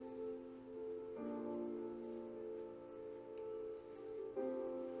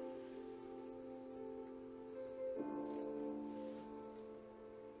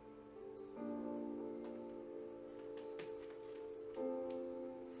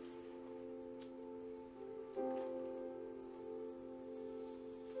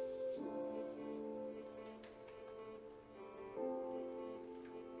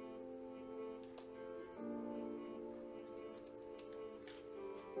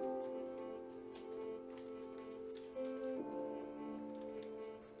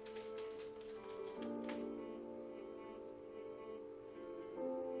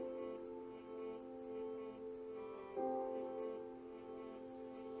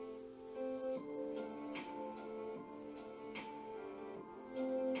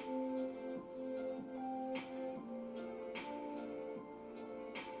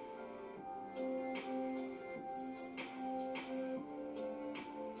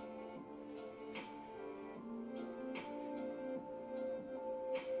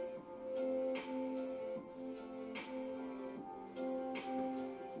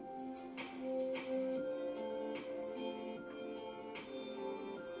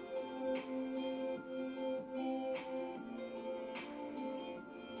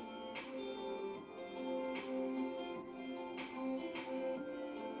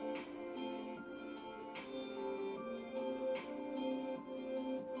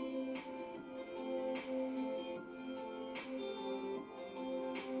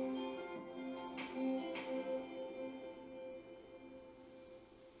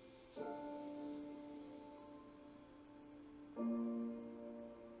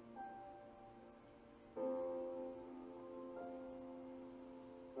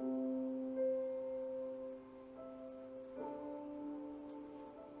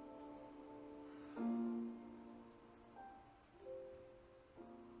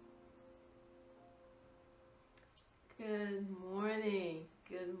Good morning,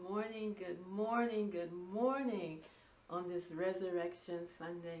 good morning, good morning, good morning on this Resurrection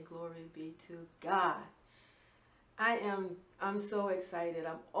Sunday. Glory be to God. I'm so excited.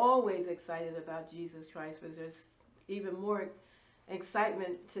 I'm always excited about Jesus Christ, but there's even more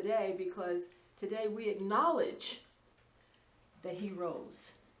excitement today because today we acknowledge that he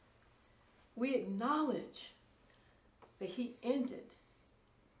rose. We acknowledge that he ended.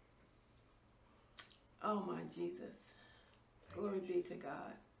 Oh my Jesus. Glory be to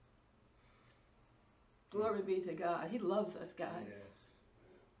God. Glory be to God. He loves us, guys. Yes.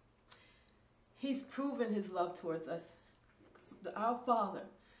 He's proven his love towards us. Our Father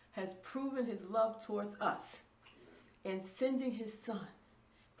has proven his love towards us in sending his Son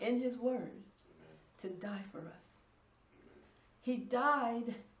in his word to die for us. He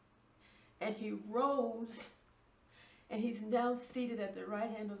died and he rose and he's now seated at the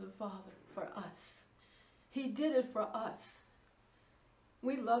right hand of the Father for us. He did it for us.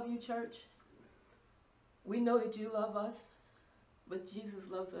 We love you, church. We know that you love us, but Jesus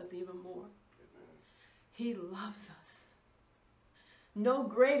loves us even more. He loves us. No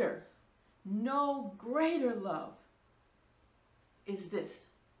greater love is this,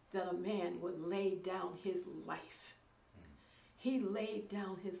 that a man would lay down his life. He laid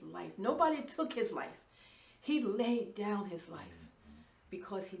down his life. Nobody took his life. He laid down his life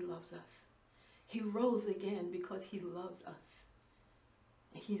because he loves us. He rose again because he loves us.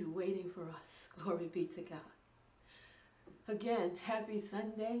 And he's waiting for us. Glory be to God. Again, happy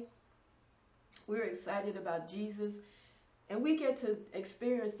Sunday. We're excited about Jesus. And we get to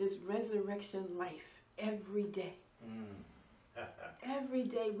experience this resurrection life every day. Every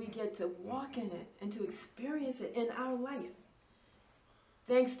day we get to walk in it and to experience it in our life.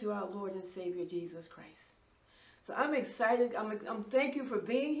 Thanks to our Lord and Savior, Jesus Christ. So I'm excited. I'm thank you for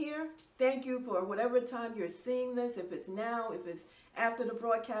being here. Thank you for whatever time you're seeing this, if it's now, if it's after the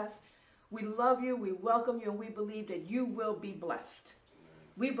broadcast. We love you, we welcome you, and we believe that you will be blessed.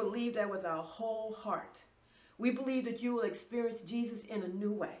 We believe that with our whole heart. We believe that you will experience Jesus in a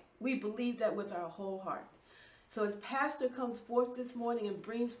new way. We believe that with our whole heart. So as Pastor comes forth this morning and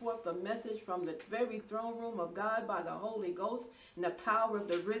brings forth the message from the very throne room of God by the Holy Ghost and the power of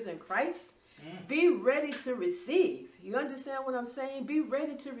the risen Christ, be ready to receive. You understand what I'm saying? Be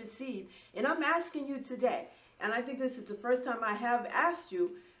ready to receive. And I'm asking you today, and I think this is the first time I have asked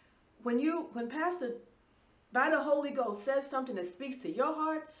you, when Pastor, by the Holy Ghost, says something that speaks to your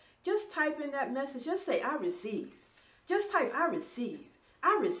heart, just type in that message. Just say, I receive. Just type, I receive.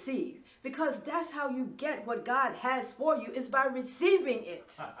 I receive. Because that's how you get what God has for you, is by receiving it.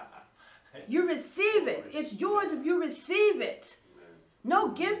 You receive it. It's yours if you receive it. No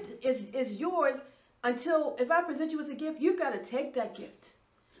gift is yours until, if I present you with a gift, you've got to take that gift.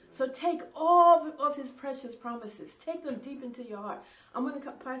 So take all of his precious promises. Take them deep into your heart. I'm going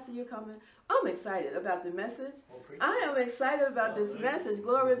to, Pastor, you're coming. I'm excited about the message. I am excited about this message.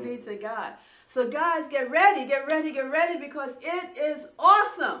 Glory be to God. So guys, get ready, get ready, get ready, because it is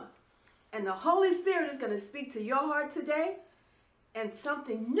awesome. And the Holy Spirit is going to speak to your heart today. And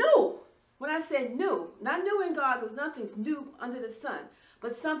something new. When I say new, not new in God, because nothing's new under the sun,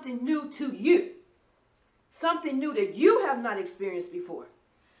 but something new to you. Something new that you have not experienced before.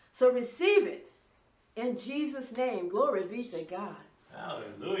 So receive it in Jesus' name. Glory be to God.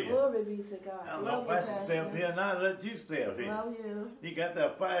 Hallelujah. Glory be to God. I don't know if I should stay up here now. Let you stay up here. Love you. You got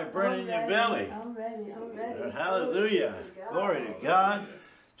that fire burning in your belly. I'm ready. I'm ready. Hallelujah. Glory to God.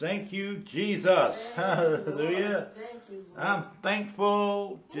 Thank you, Jesus. Hallelujah. Thank you, Lord. I'm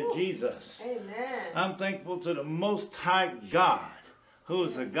thankful to Jesus. Amen. I'm thankful to the Most High God, who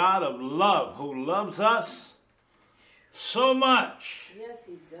is a God of love, who loves us so much. Yes,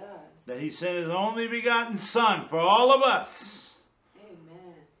 he does. That he sent his only begotten Son for all of us.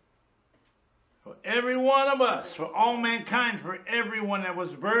 Amen. For every one of us, for all mankind, for everyone that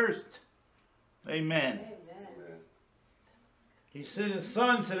was birthed. Amen. Amen. He sent his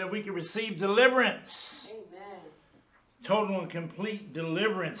Son so that we could receive deliverance. Amen. Total and complete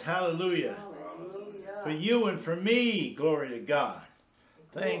deliverance. Hallelujah. Hallelujah. For you and for me. Glory to God.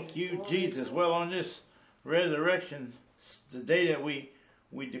 Thank you, Jesus. Well, on this resurrection, the day that we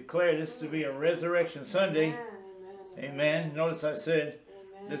declare this to be a resurrection Sunday. Amen. Notice I said,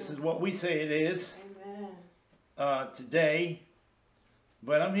 this is what we say it is today.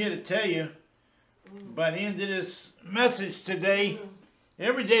 But I'm here to tell you, by the end of this message today,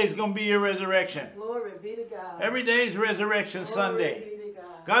 every day is going to be your resurrection. Glory be to God. Every day is Resurrection Sunday.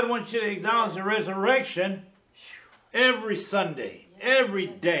 God wants you to acknowledge the resurrection every Sunday, every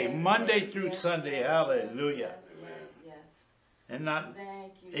day, Monday through Sunday. Hallelujah. And not,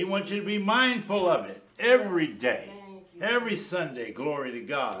 he wants you to be mindful of it every day. Every Sunday. Glory to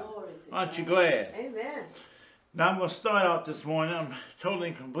God. Glory to Aren't God. you glad? Amen. Now I'm going to start out this morning. I'm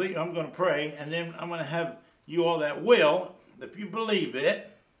totally complete. I'm going to pray, and then I'm going to have you all that will, if you believe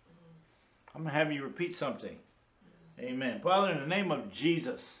it, I'm going to have you repeat something. Amen. Father, in the name of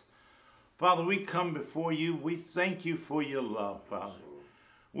Jesus, Father, we come before you. We thank you for your love, Father.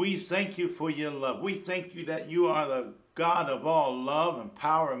 We thank you for your love. We thank you that you are the God of all love and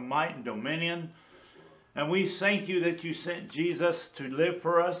power and might and dominion. And we thank you that you sent Jesus to live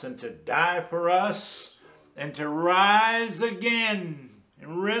for us and to die for us and to rise again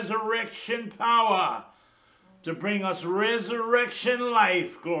in resurrection power to bring us resurrection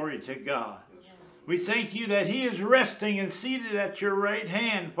life. Glory to God. We thank you that he is resting and seated at your right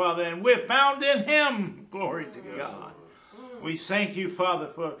hand, Father, and we're found in him. Glory to God. We thank you, Father,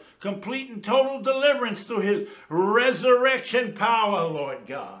 for complete and total deliverance through his resurrection power, Lord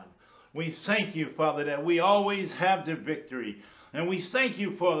God. We thank you, Father, that we always have the victory. And we thank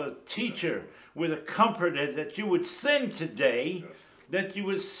you for the teacher with a comforter that you would send today, that you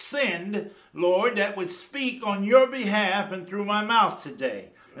would send, Lord, that would speak on your behalf and through my mouth today.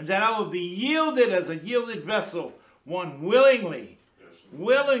 And that I would be yielded as a yielded vessel, one willingly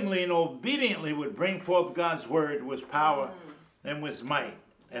and obediently would bring forth God's word with power and with might,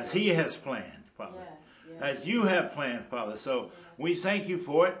 as he has planned, Father, as you have planned, Father. So we thank you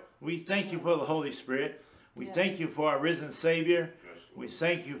for it. We thank you for the Holy Spirit. We thank you for our risen Savior. We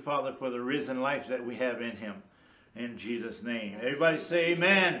thank you, Father, for the risen life that we have in him. In Jesus' name. Everybody say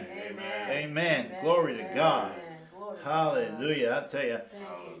amen. Amen. Amen. Glory to God. Glory to Hallelujah. I tell you, Thank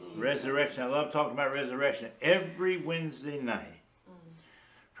you, Jesus. resurrection. I love talking about resurrection. Every Wednesday night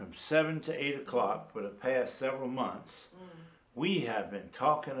from 7 to 8 o'clock for the past several months, we have been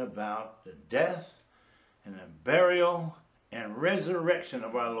talking about the death and the burial and resurrection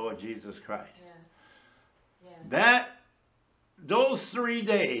of our Lord Jesus Christ. Yes. Those 3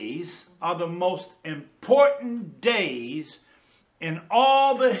 days are the most important days in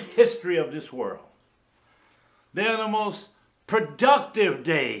all the history of this world. They're the most productive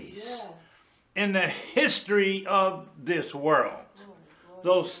days in the history of this world.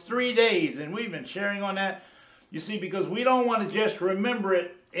 Those 3 days, and we've been sharing on that, you see, because we don't want to just remember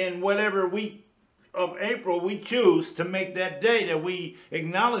it in whatever week of April we choose to make that day that we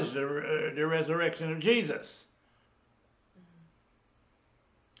acknowledge the resurrection of Jesus.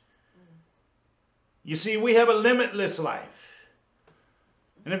 You see, we have a limitless life.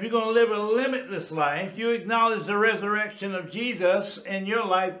 And if you're going to live a limitless life, you acknowledge the resurrection of Jesus in your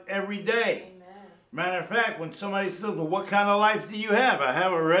life every day. Amen. Matter of fact, when somebody says, well, what kind of life do you have? I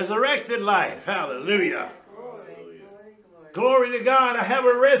have a resurrected life. Hallelujah. Glory, glory, glory. Glory to God. I have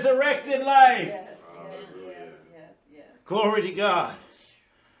a resurrected life. Yes, yes. Glory to God.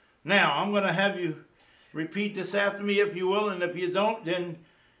 Now, I'm going to have you repeat this after me if you will. And if you don't,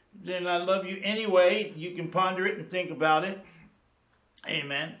 then I love you anyway. You can ponder it and think about it.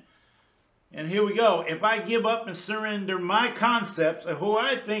 Amen. And here we go. If I give up and surrender my concepts of who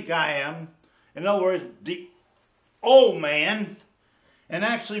I think I am, in other words, the old man, and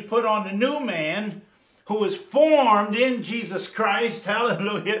actually put on the new man who is formed in Jesus Christ,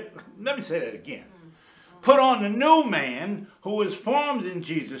 hallelujah. Let me say that again. Put on the new man who is formed in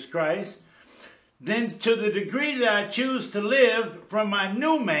Jesus Christ, then to the degree that I choose to live from my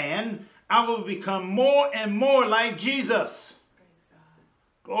new man, I will become more and more like Jesus.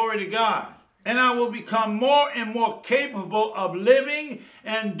 Glory to God. And I will become more and more capable of living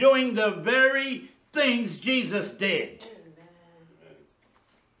and doing the very things Jesus did. Amen.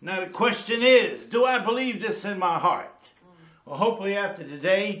 Now the question is, do I believe this in my heart? Well, hopefully after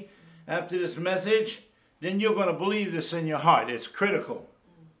today, after this message, then you're going to believe this in your heart. It's critical.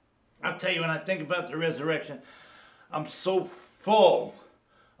 I'll tell you, when I think about the resurrection, I'm so full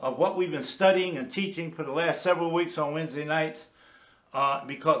of what we've been studying and teaching for the last several weeks on Wednesday nights.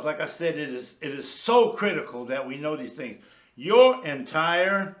 Because, like I said, it is so critical that we know these things. Your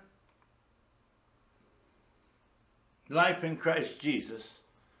entire life in Christ Jesus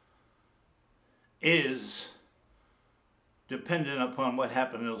is dependent upon what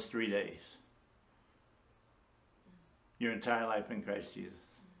happened in those 3 days. Your entire life in Christ Jesus.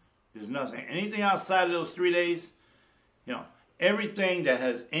 There's nothing, anything outside of those 3 days, you know, everything that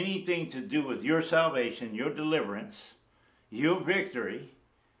has anything to do with your salvation, your deliverance, your victory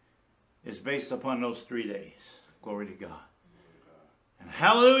is based upon those 3 days. Glory to God. And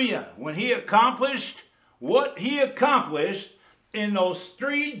hallelujah, when he accomplished what he accomplished in those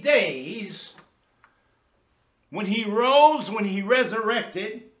 3 days, when he rose, when he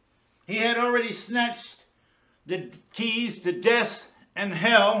resurrected, he had already snatched the keys to death and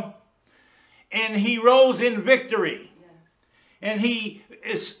hell, and he rose in victory. Yes. and he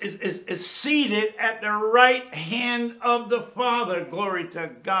is seated at the right hand of the Father. Glory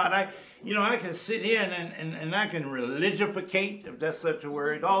to God. I can sit here and I can religificate, if that's such a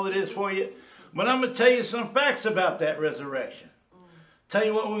word, all it is for you. But I'm going to tell you some facts about that resurrection. Tell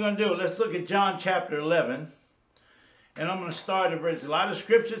you what we're going to do. Let's look at John chapter 11. And I'm going to start at verse. A lot of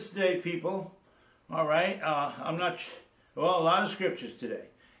scriptures today, people. All right. A lot of scriptures today.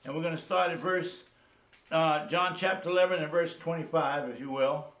 And we're going to start at verse, John chapter 11 and verse 25, if you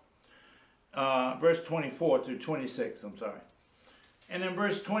will. Verse 24 through 26, I'm sorry. And in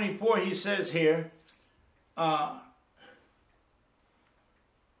verse 24, he says here, glory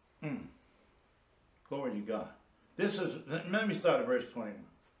to God. Let me start at verse 21.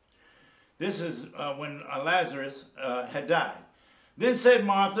 This is when Lazarus had died. Then said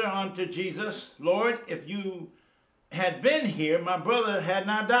Martha unto Jesus, Lord, if you had been here, my brother had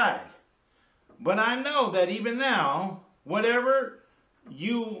not died. But I know that even now, whatever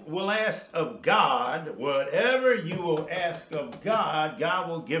you will ask of God, God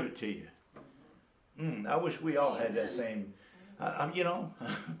will give it to you. I wish we all had that same,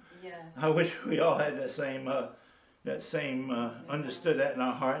 Yes. I wish we all had that same, understood that in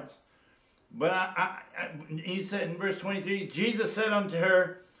our hearts. But he said in verse 23, Jesus said unto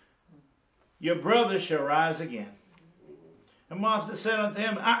her, your brother shall rise again. And Martha said unto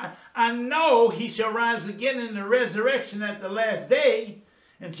him, I know he shall rise again in the resurrection at the last day.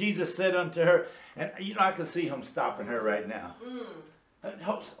 And Jesus said unto her, and I can see him stopping her right now.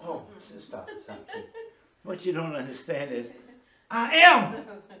 Stop. What you don't understand is, I am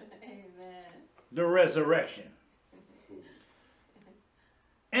the resurrection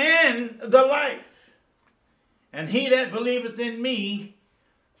and the life. And he that believeth in me,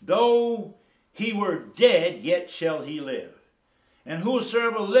 though he were dead, yet shall he live. And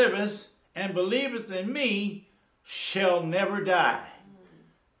whosoever liveth and believeth in me shall never die.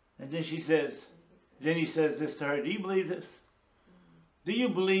 And then he says this to her, do you believe this? Do you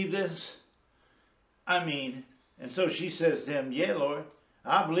believe this? And so she says to him, yeah, Lord,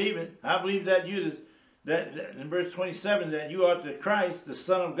 I believe it. I believe that that in verse 27, that you are the Christ, the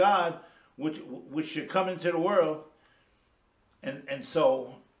Son of God, which should come into the world. And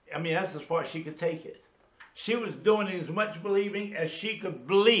so, that's as far as she could take it. She was doing as much believing as she could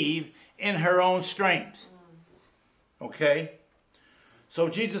believe in her own strength. Okay? So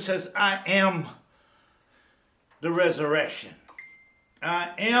Jesus says, I am the resurrection.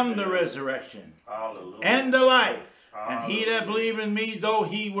 I am the resurrection. Hallelujah. And the life. Hallelujah. And he that believeth in me, though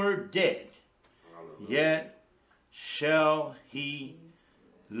he were dead, hallelujah, yet shall he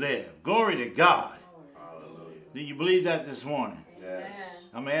live. Glory to God. Hallelujah. Do you believe that this morning? Yes.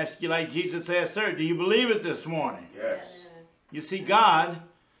 I'm going to ask you like Jesus asked her, do you believe it this morning? Yes. You see, God,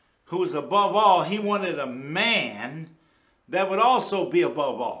 who is above all, he wanted a man that would also be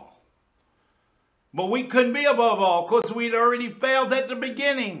above all. But we couldn't be above all because we'd already failed at the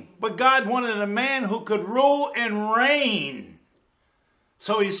beginning. But God wanted a man who could rule and reign.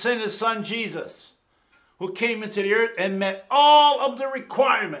 So he sent his son Jesus, who came into the earth and met all of the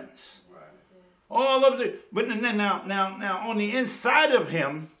requirements. But now on the inside of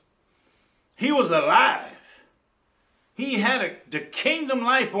him, he was alive. He had the kingdom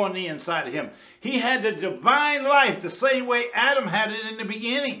life on the inside of him. He had the divine life the same way Adam had it in the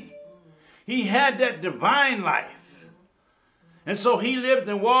beginning. He had that divine life. And so he lived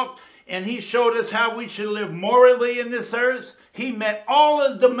and walked, and he showed us how we should live morally in this earth. He met all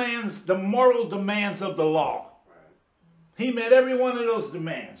the demands, the moral demands of the law. He met every one of those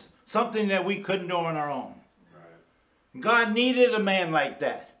demands. Something that we couldn't do on our own. Right. God needed a man like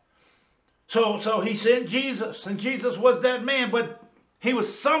that. So he sent Jesus. And Jesus was that man. But he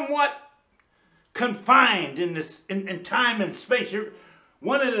was somewhat confined in time and space.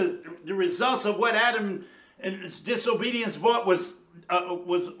 One of the results of what Adam and his disobedience brought was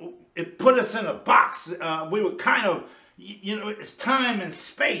it put us in a box. We were kind of, it's time and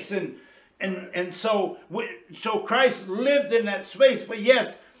space. And so Christ lived in that space. But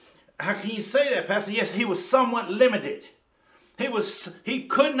yes, how can you say that, Pastor? Yes, he was somewhat limited. He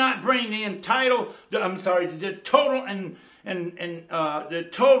could not bring the total and the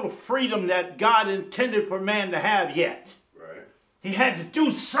total freedom that God intended for man to have yet. Right. He had to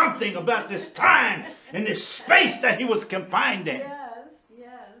do something about this time and this space that he was confined in. Yes.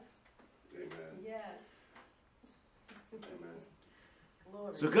 Amen. Yes. Amen.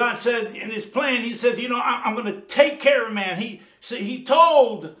 So God said in his plan, he says, I'm going to take care of man. He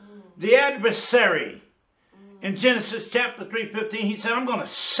told the adversary in Genesis chapter 3:15, he said, I'm going to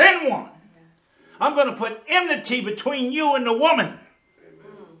send one. I'm going to put enmity between you and the woman. Amen.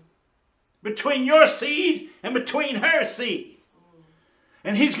 Between your seed and between her seed.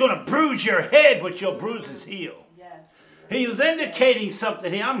 And he's going to bruise your head, but your bruise his heel. Yes. He was indicating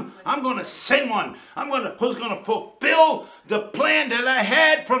something here. I'm going to send one. Who's going to fulfill the plan that I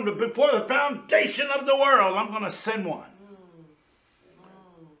had before the foundation of the world. I'm going to send one.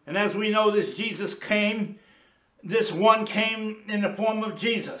 And as we know, this Jesus came. This one came in the form of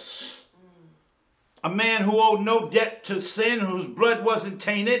Jesus. A man who owed no debt to sin, whose blood wasn't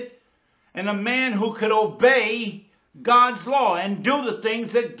tainted. And a man who could obey God's law and do the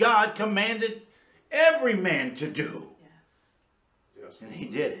things that God commanded every man to do. Yes. And he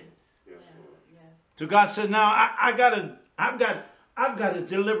did it. Yes, Lord. Yes. So God said, now I've got to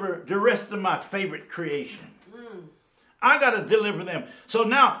deliver the rest of my favorite creation. I got to deliver them. So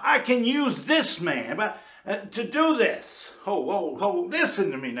now I can use this man to do this.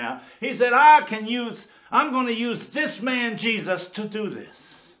 Listen to me now. He said, I'm going to use this man, Jesus, to do this.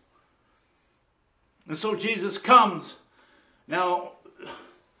 And so Jesus comes. Now,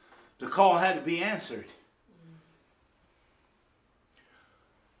 the call had to be answered.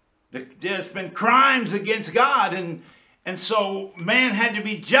 There's been crimes against God, and so man had to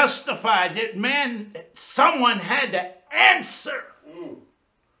be justified. Someone had to answer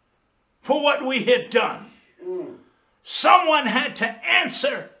for what we had done. Someone had to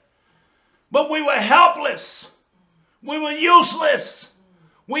answer, but we were helpless. We were useless.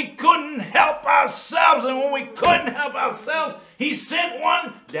 We couldn't help ourselves, and when we couldn't help ourselves, he sent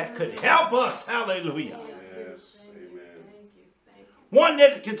one that could help us. Hallelujah. Yes. Amen. Thank you. Thank you. One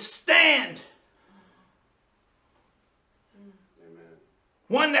that could stand. Amen.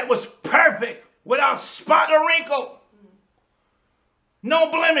 One that was perfect, without spot or wrinkle.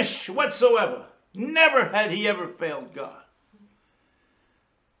 No blemish whatsoever. Never had he ever failed God.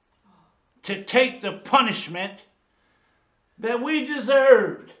 To take the punishment that we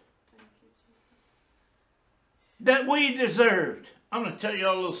deserved. That we deserved. I'm going to tell you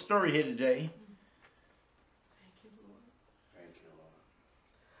a little story here today. Thank you, Lord. Thank you, Lord.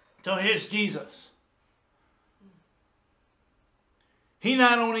 So here's Jesus. He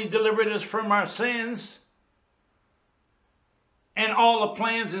not only delivered us from our sins and all the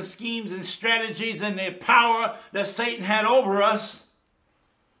plans and schemes and strategies and the power that Satan had over us,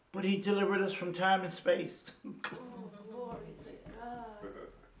 but he delivered us from time and space. Glory to God.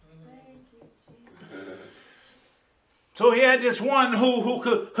 Thank you, Jesus. So he had this one who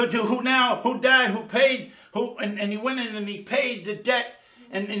died, who paid, and he went in and he paid the debt,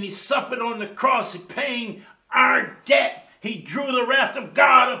 and he suffered on the cross, paying our debt. He drew the wrath of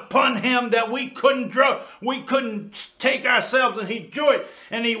God upon him that we couldn't take ourselves, and he drew it.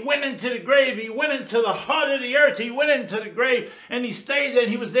 And he went into the grave. He went into the heart of the earth. He went into the grave, and he stayed there.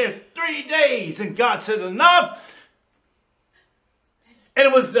 He was there 3 days, and God said, enough. And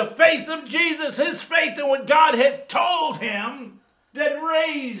it was the faith of Jesus, his faith in what God had told him, that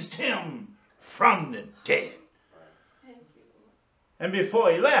raised him from the dead. Thank you, Lord. And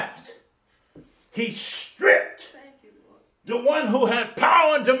before he left, he stripped Thank you, Lord. the one who had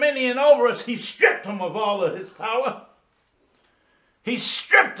power and dominion over us. He stripped him of all of his power. He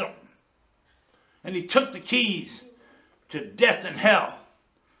stripped him. And he took the keys to death and hell,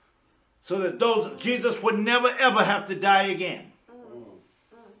 so that Jesus would never ever have to die again.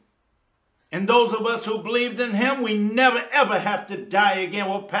 And those of us who believed in him, we never ever have to die again.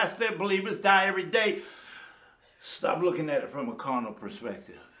 Well, pastor, believers die every day. Stop looking at it from a carnal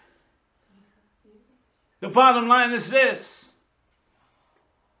perspective. The bottom line is this.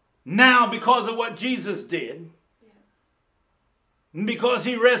 Now, because of what Jesus did, and because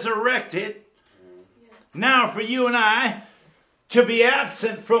he resurrected, now for you and I to be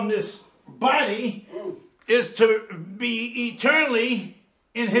absent from this body is to be eternally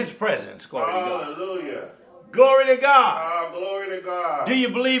in his presence. Glory to God. Hallelujah. Glory to God. Glory to God. Do you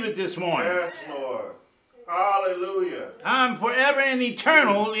believe it this morning? Yes, Lord. Hallelujah. I'm forever and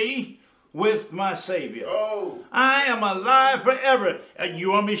eternally with my Savior. Oh. I am alive forever.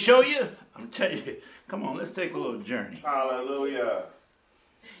 You want me to show you? I'm telling you. Come on, let's take a little journey. Hallelujah.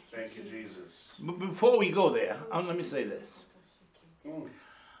 Thank you, Jesus. But before we go there, let me say this.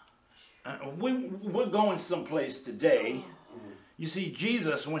 We're going someplace today. You see,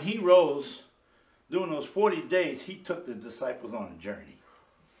 Jesus, when he rose during those 40 days, he took the disciples on a journey.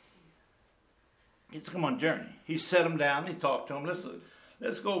 He took them on a journey. He set them down. He talked to them.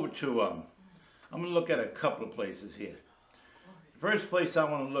 Let's go over to, I'm going to look at a couple of places here. The first place I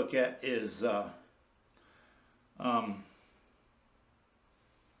want to look at is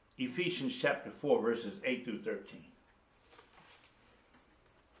Ephesians chapter 4, verses 8 through 13.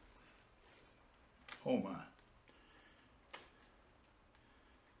 Oh my.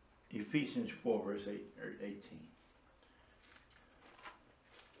 Ephesians 4, verse 18.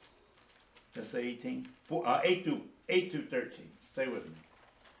 Let's say 18. 8 through 13. Stay with me.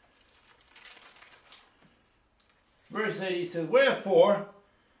 Verse 8, he says, wherefore,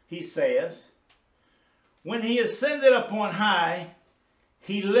 he saith, when he ascended up on high,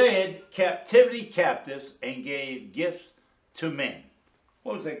 he led captivity captives and gave gifts to men.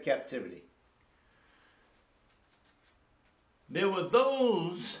 What was that captivity? There were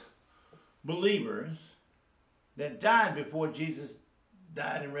those believers that died before Jesus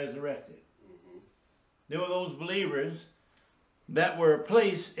died and resurrected. There were those believers that were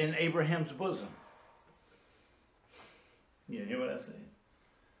placed in Abraham's bosom. You hear what I say?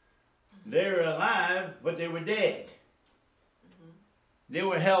 They were alive, but they were dead. They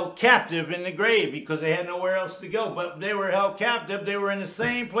were held captive in the grave because they had nowhere else to go. But they were held captive. They were in the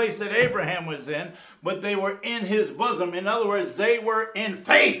same place that Abraham was in, but they were in his bosom. In other words, they were in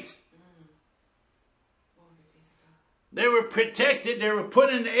faith. They were protected. They were put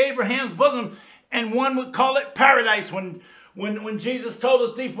into Abraham's bosom, and one would call it paradise. When Jesus told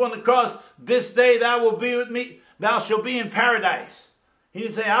the thief on the cross, this day thou wilt be with me, thou shalt be in paradise. He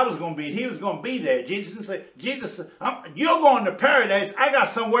didn't say I was going to be. He was going to be there. Jesus didn't say, Jesus, you're going to paradise. I got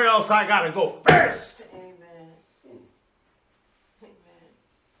somewhere else I got to go first. Amen. Amen.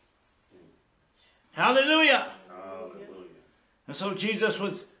 Hallelujah. Hallelujah. And so Jesus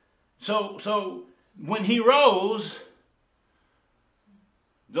was, so when he rose,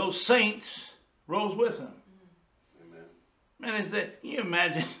 those saints rose with him. Amen. Man, is that, you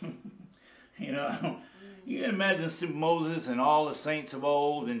imagine, you imagine Moses and all the saints of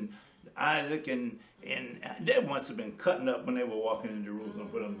old and Isaac and they must have been cutting up when they were walking in Jerusalem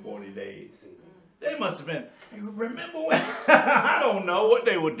for them 40 days. They must have been, remember when, I don't know what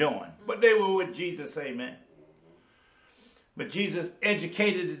they were doing, but they were with Jesus, amen. But Jesus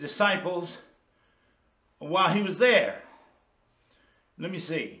educated the disciples while he was there. Let me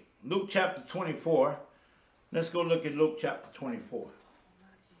see, Luke chapter 24. Let's go look at Luke chapter 24.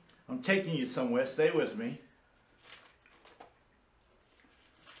 I'm taking you somewhere. Stay with me.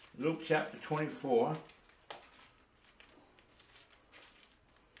 Luke chapter 24.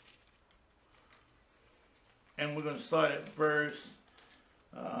 And we're going to start at verse,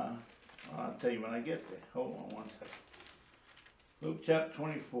 I'll tell you when I get there. Hold on one second. Luke chapter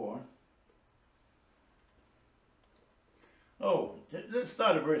 24. Oh, let's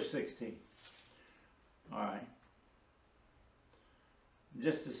start at verse 16. All right.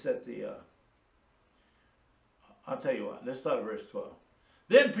 Just to set the, I'll tell you what. Let's start at verse 12.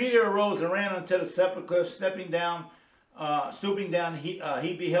 Then Peter arose and ran unto the sepulchre, stooping down,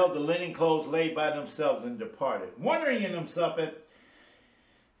 he beheld the linen clothes laid by themselves and departed, wondering in himself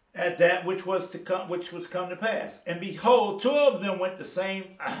at that which was come to pass. And behold, two of them went the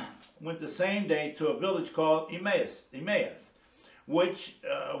same day to a village called Emmaus, which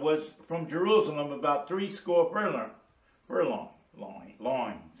was from Jerusalem about 60 furlongs.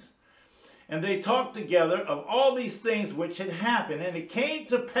 And they talked together of all these things which had happened. And it came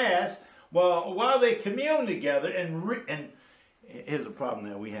to pass while they communed together, and here's a problem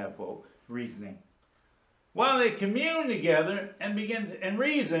that we have, folks, reasoning. While they communed together and began and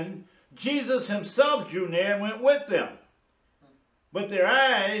reasoned, Jesus himself drew near and went with them. But their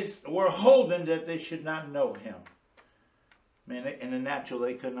eyes were holden that they should not know him. Man, in the natural,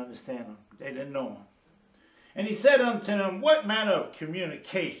 they couldn't understand him. They didn't know him. And he said unto them, what manner of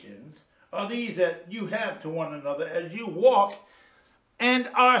communications are these that you have to one another as you walk and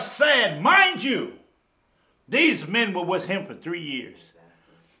are sad? Mind you, these men were with him for 3 years.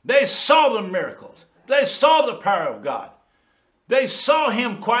 They saw the miracles. They saw the power of God. They saw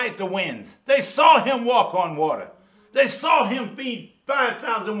him quiet the winds. They saw him walk on water. They saw him feed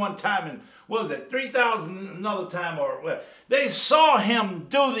 5,000 one time and what was it, 3,000 another time, or they saw him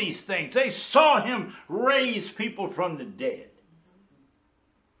do these things. They saw him raise people from the dead.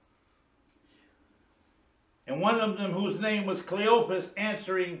 And one of them, whose name was Cleopas,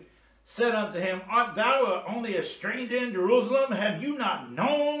 answering, said unto him, art thou only a stranger in Jerusalem? Have you not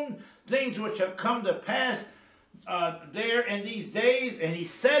known things which have come to pass there in these days? And he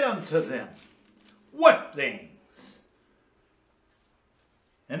said unto them, what things?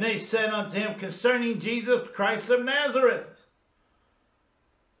 And they said unto him, concerning Jesus Christ of Nazareth,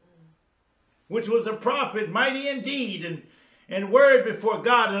 which was a prophet, mighty in deed and word before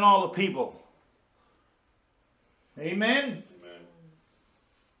God and all the people. Amen? Amen.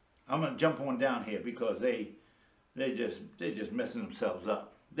 I'm going to jump on down here because they just messing themselves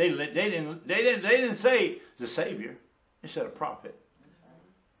up. They didn't say the Savior. They said a prophet.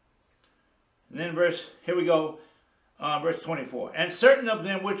 And then here we go. Verse 24. And certain of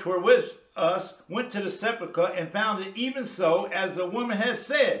them which were with us went to the sepulchre and found it even so as the woman had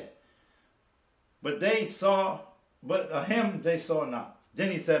said. but him they saw not.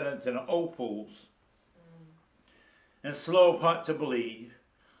 Then he said unto them, O fools, and slow of heart to believe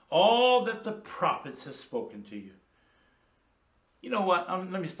all that the prophets have spoken to you. You know what?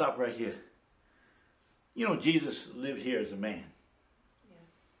 Let me stop right here. You know, Jesus lived here as a man. Yes.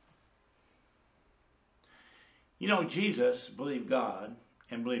 You know, Jesus believed God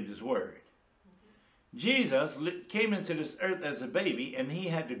and believed his word. Jesus came into this earth as a baby, and he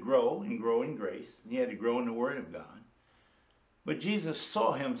had to grow and grow in grace. He had to grow in the word of God. But Jesus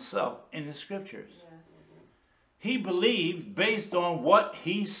saw himself in the scriptures. Yes. He believed based on what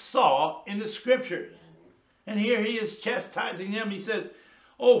he saw in the scriptures. And here he is chastising them. He says,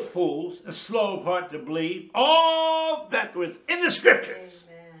 O fools, and slow of heart to believe all that was in the scriptures.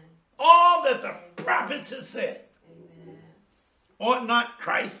 Amen. All that the prophets have said. Amen. Ought not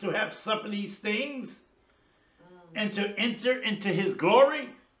Christ to have suffered these things and to enter into his glory?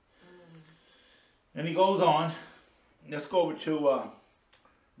 And he goes on. Let's go over to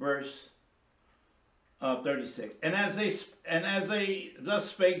verse 36. And as they thus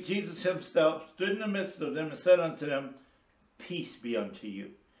spake, Jesus himself stood in the midst of them and said unto them, Peace be unto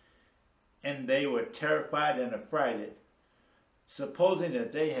you. And they were terrified and affrighted, supposing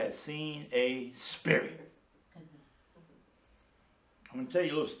that they had seen a spirit. I'm going to tell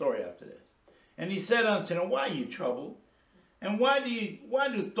you a little story after this. And he said unto them, Why are you troubled? And why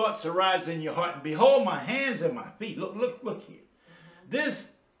do thoughts arise in your heart? And behold, my hands and my feet. Look here. That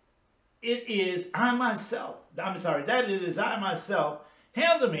it is I myself.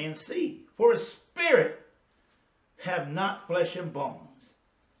 Handle me and see. For a spirit have not flesh and bones,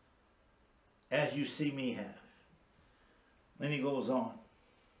 as you see me have. Then he goes on.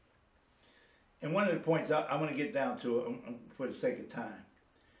 And one of the points I'm going to get down to for the sake of time.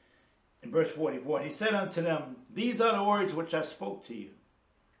 In verse 44, and he said unto them, These are the words which I spoke to you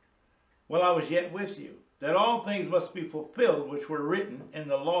while I was yet with you, that all things must be fulfilled which were written in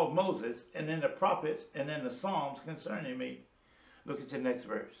the law of Moses and in the prophets and in the Psalms concerning me. Look at the next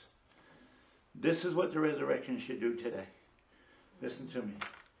verse. This is what the resurrection should do today. Listen to me.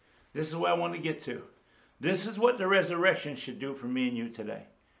 This is what I want to get to. This is what the resurrection should do for me and you today.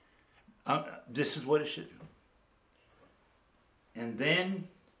 This is what it should do. And then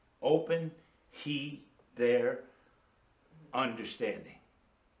open he their understanding,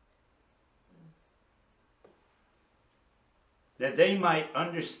 that they might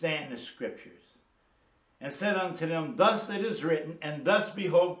understand the scriptures. And said unto them, Thus it is written, and thus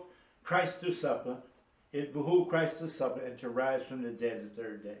behoved Christ to suffer. It behooved Christ to suffer and to rise from the dead the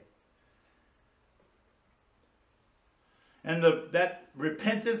third day. And that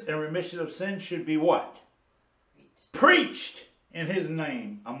repentance and remission of sin should be what? Preached in his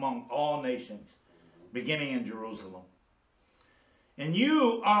name among all nations, beginning in Jerusalem. And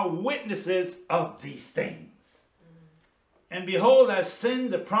you are witnesses of these things. And behold, I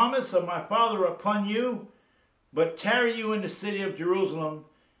send the promise of my Father upon you, but tarry you in the city of Jerusalem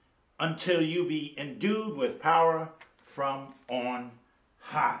until you be endued with power from on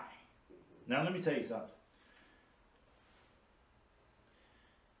high. Now let me tell you something.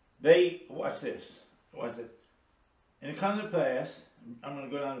 Watch this. Watch it. And it comes to pass, I'm going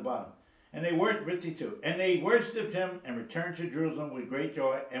to go down to the bottom. And they worshiped, 52. And they worshipped him and returned to Jerusalem with great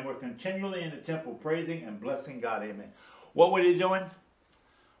joy and were continually in the temple praising and blessing God. Amen. What were they doing?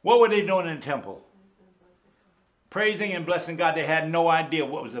 What were they doing in the temple? Praising and blessing God. They had no idea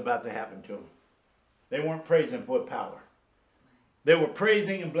what was about to happen to them. They weren't praising for power. They were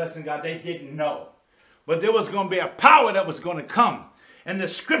praising and blessing God. They didn't know. But there was going to be a power that was going to come. And the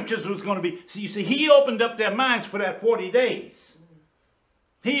scriptures was going to be, you see, he opened up their minds for that 40 days.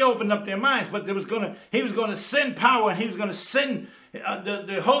 He opened up their minds, but he was going to send power, and he was going to send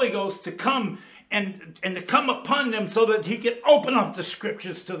the Holy Ghost to come and to come upon them so that he could open up the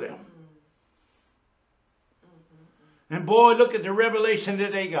scriptures to them. And boy, look at the revelation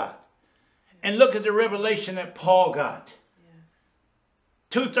that they got. And look at the revelation that Paul got.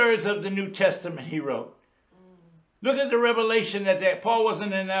 2/3 of the New Testament he wrote. Look at the revelation that Paul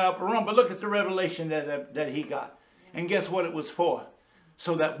wasn't in that upper room, but look at the revelation that he got. And guess what it was for?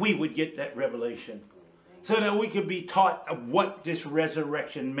 So that we would get that revelation. So that we could be taught of what this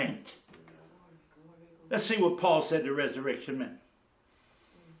resurrection meant. Let's see what Paul said the resurrection meant.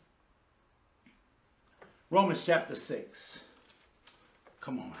 Romans chapter 6.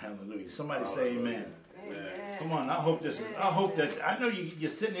 Come on, hallelujah. Somebody say amen. Amen. Come on, I hope that, I know you're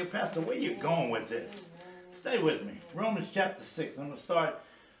sitting there, Pastor, where you going with this? Stay with me. Romans chapter 6. I'm going to start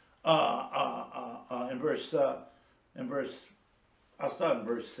I'll start in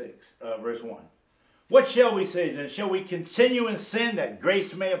verse 6, verse 1. What shall we say then? Shall we continue in sin that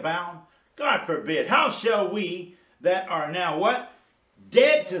grace may abound? God forbid. How shall we that are now what?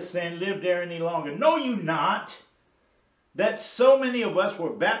 Dead to sin live there any longer? Know you not that so many of us were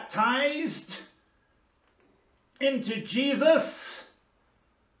baptized into Jesus?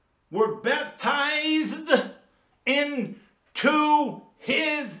 Were baptized into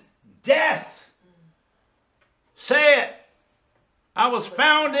his death. Say it. I was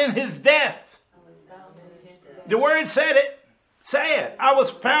found in his death. The word said it. Say it. I was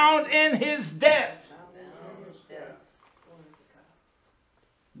found in his death.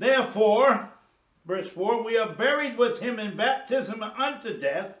 Therefore, verse 4, we are buried with him in baptism unto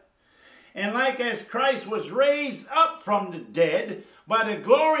death, and like as Christ was raised up from the dead by the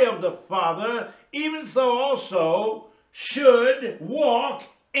glory of the Father, even so also should walk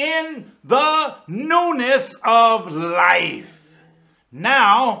in the newness of life.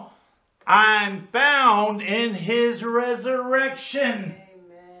 Now, I'm found in his resurrection.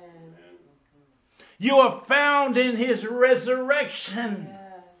 Amen. You are found in his resurrection. Yes.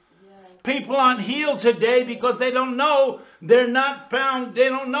 People aren't healed today because they don't know they're not found. They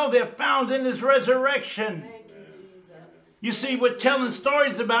don't know they're found in his resurrection. Thank you, Jesus. You see, we're telling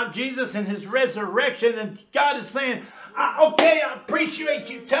stories about Jesus and his resurrection, and God is saying, okay, I appreciate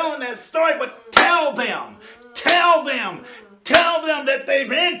you telling that story, but tell them that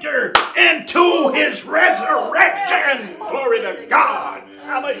they've entered into his resurrection. Glory to God.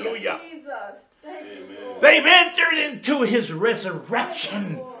 Hallelujah. Jesus. Thank you, Lord. They've entered into his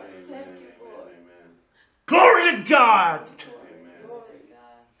resurrection. Lord. Thank you, Lord. Glory to God. Glory to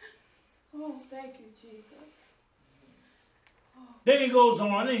God. Oh, thank you, Jesus. Then he goes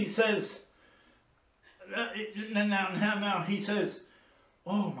on and he says, now he says,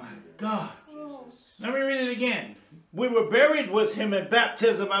 oh my God. Oh, Let me read it again. We were buried with him in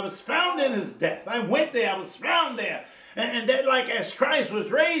baptism. I was found in his death. I went there. I was found there. And that like as Christ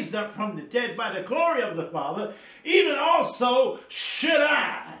was raised up from the dead by the glory of the Father, even also should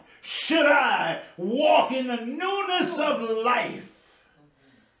I walk in the newness of life.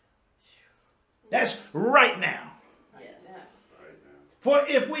 That's right now. For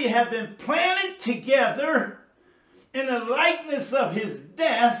if we have been planted together in the likeness of his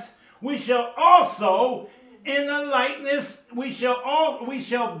death, we shall also in the likeness, we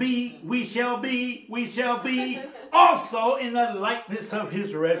shall be also in the likeness of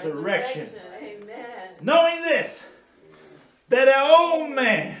his resurrection. Amen. Knowing this, that our old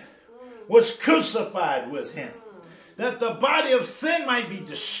man was crucified with him, that the body of sin might be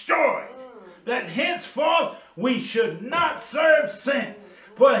destroyed, that henceforth we should not serve sin.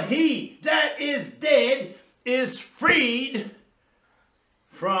 For he that is dead is freed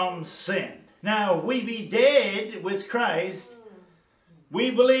from sin. Now, if we be dead with Christ, we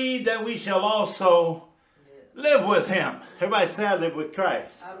believe that we shall also live with him. Everybody say, I live with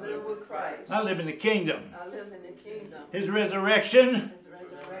Christ. I live with Christ. I live in the kingdom. I live in the kingdom. His resurrection His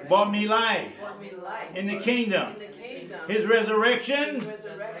resurrection brought me life brought me life. in the kingdom. In the kingdom. His resurrection His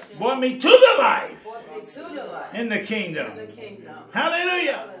resurrection brought me to the life brought me to the life. in the kingdom. In the kingdom.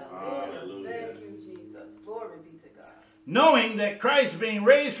 Hallelujah. Hallelujah. Thank you, Jesus. Glory be to God. Knowing that Christ being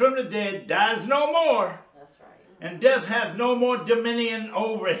raised from the dead dies no more, That's right. and death has no more dominion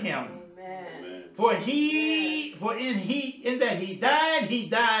over him. Amen. For in that he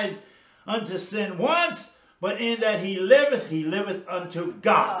died unto sin once, but in that he liveth unto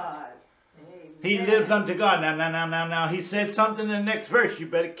God. Amen. He lives unto God. Now, he says something in the next verse. You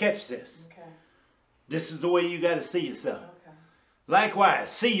better catch this. Okay. This is the way you got to see yourself. Okay. Likewise,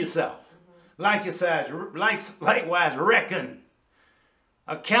 see yourself. Likewise, reckon.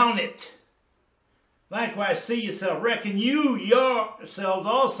 Account it. Likewise, see yourself. Reckon you yourselves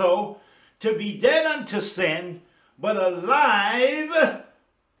also to be dead unto sin, but alive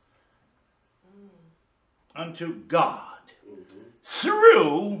unto God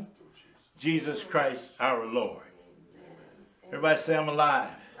through Jesus Christ our Lord. Everybody say, I'm alive.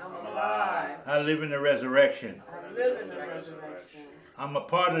 I'm alive. I live in the resurrection. I live in the resurrection. I'm a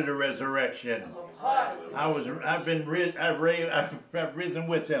part of the resurrection. I'm a part of it. I've risen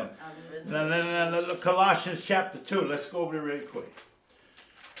with him. Now, Colossians chapter 2. Let's go over there really quick.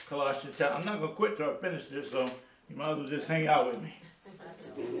 Colossians chapter. I'm not going to quit till I finish this, so you might as well just hang out with me.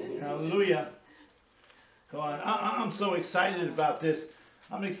 Hallelujah. Come on. I'm so excited about this.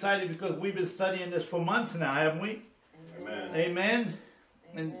 I'm excited because we've been studying this for months now, haven't we? Amen. Amen.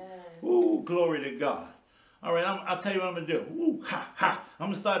 And ooh, glory to God. All right, I'll tell you what I'm going to do. Ooh, ha, ha. I'm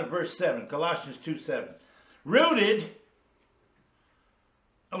going to start at verse 7, Colossians 2:7. Rooted,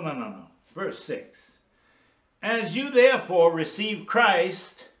 no. Verse 6. As you therefore receive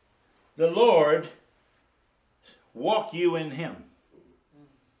Christ, the Lord, walk you in him.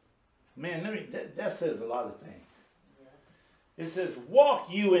 Man, that says a lot of things. It says, walk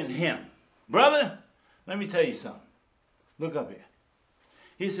you in him. Brother, let me tell you something. Look up here.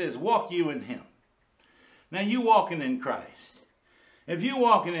 He says, walk you in him. Now you walking in Christ. If you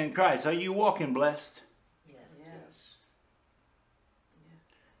walking in Christ, are you walking blessed? Yes.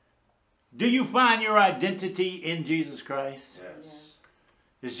 Do you find your identity in Jesus Christ? Yes.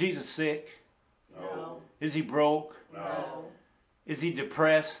 Is Jesus sick? No. Is he broke? No. Is he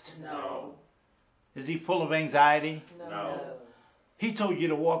depressed? No. Is he full of anxiety? No. He told you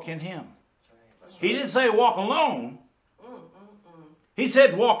to walk in him. That's He right. didn't say walk alone. He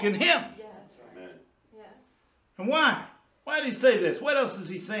said walk in him. Yes. Amen. Yes. And why? Why did he say this? What else is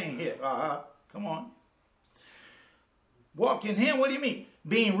he saying here? Come on. Walk in him, what do you mean?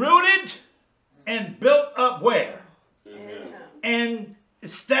 Being rooted and built up where? Amen. And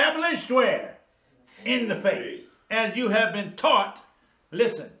established where? In the faith. As you have been taught,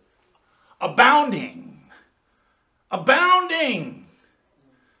 listen, abounding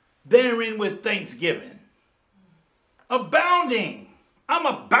therein with thanksgiving. Abounding. I'm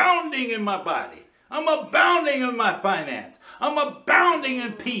abounding in my body. I'm abounding in my finance. I'm abounding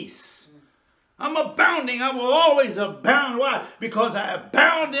in peace. I'm abounding. I will always abound. Why? Because I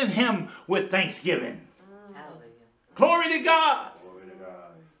abound in him with thanksgiving. Hallelujah. Glory to God. Glory to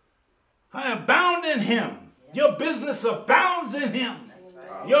God. I abound in him. Your business abounds in him. That's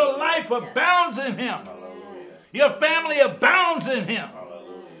right. Your life abounds in him. Hallelujah. Your family abounds in him.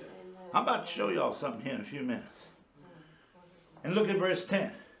 Hallelujah. I'm about to show y'all something here in a few minutes. And look at verse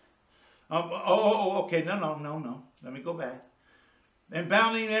 10. Okay. No. Let me go back. And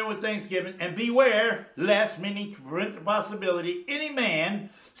bounding there with thanksgiving, and beware lest, meaning to prevent the possibility, any man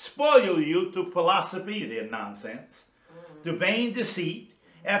spoil you through philosophy, their nonsense, through vain deceit,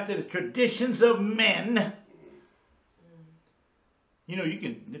 after the traditions of men. You know,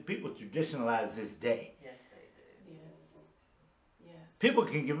 people traditionalize this day. Yes, they do. Yes. People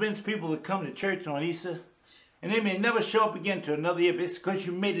can convince people to come to church on Easter, and they may never show up again to another year, but it's because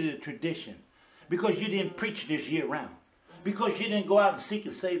you made it a tradition. Because you didn't preach this year round. Because you didn't go out and seek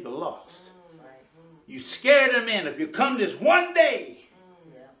and save the lost. That's right. You scared them in. If you come this one day,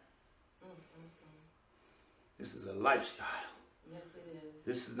 Yeah. this is a lifestyle. Yes, it is.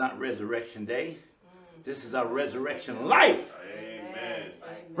 This is not resurrection day. This is our resurrection life. Amen.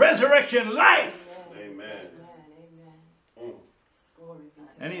 Resurrection life. Amen. Amen. Glory be to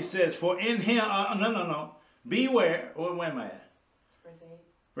And he God. says, for in him, no. Beware. Where am I at? Verse 8.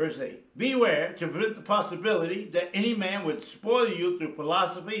 Verse 8. Beware to prevent the possibility that any man would spoil you through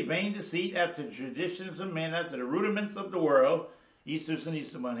philosophy, vain deceit, after the traditions of men, after the rudiments of the world, Easters and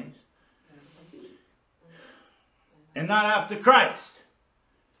Easter bunnies, and not after Christ.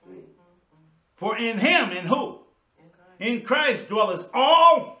 For in him, in who? In Christ dwelleth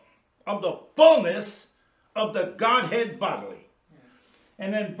all of the fullness of the Godhead bodily.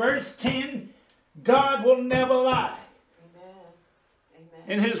 And in verse 10, God will never lie.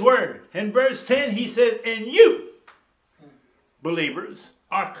 In his word. In verse 10, he says, and you, believers,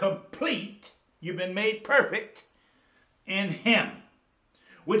 are complete. You've been made perfect in him,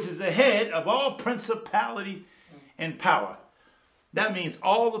 which is the head of all principality and power. That means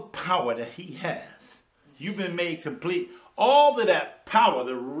all the power that he has. You've been made complete. All of that power,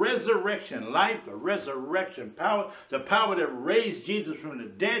 the resurrection life, the resurrection power, the power that raised Jesus from the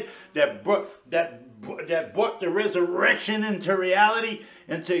dead, that brought the resurrection into reality,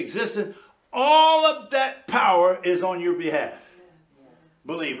 into existence. All of that power is on your behalf.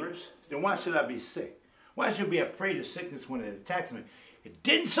 Believers, then why should I be sick? Why should I be afraid of sickness when it attacks me? It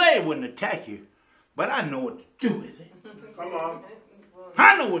didn't say it wouldn't attack you, but I know what to do with it. Come on.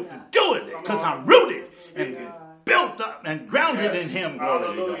 I know what to do with it because I'm rooted and built up and grounded in him. Glory to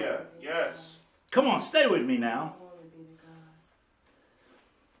God. Hallelujah. Yes. Come on, stay with me now. Glory be to God.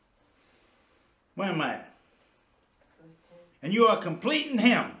 Where am I at? Verse 10. And you are complete in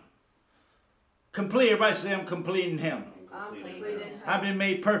him. Complete. Everybody say I'm complete in him. I'm complete in him. I've been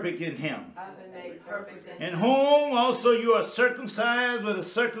made perfect in him. I've been made perfect in In him. whom also you are circumcised with a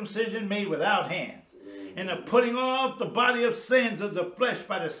circumcision made without hands, in the putting off the body of sins of the flesh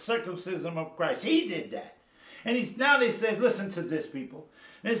by the circumcision of Christ. He did that. And now they says, listen to this, people.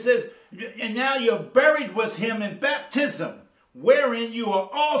 And it says, and now you're buried with him in baptism, wherein you are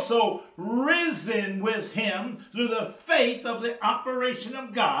also risen with him through the faith of the operation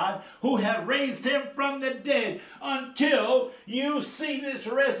of God, who had raised him from the dead, until you see this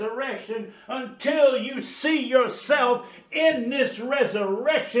resurrection, until you see yourself in this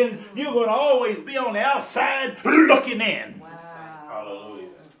resurrection. You're going to always be on the outside looking in. Wow. Hallelujah.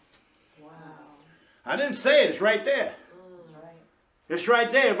 Wow. I didn't say it. It's right there. That's right. It's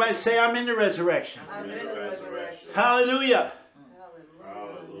right there. Everybody say, I'm in the resurrection. I'm in the resurrection. Hallelujah.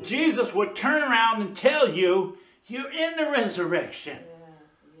 Hallelujah. Jesus would turn around and tell you, you're in the resurrection.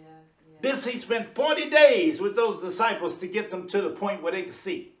 This, he spent 40 days with those disciples to get them to the point where they could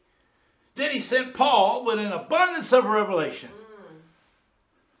see. Then he sent Paul with an abundance of revelation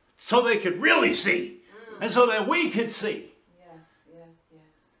so they could really see and so that we could see.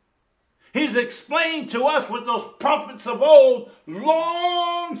 He's explained to us what those prophets of old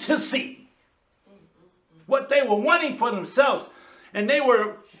longed to see. What they were wanting for themselves. And they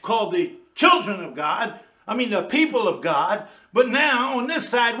were called the children of God. I mean the people of God. But now on this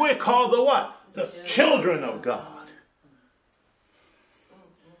side we're called the what? The children of God.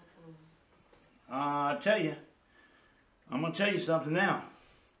 I tell you. I'm going to tell you something now.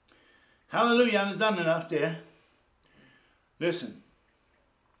 Hallelujah. I've done enough there. Listen.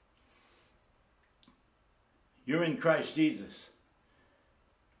 You're in Christ Jesus.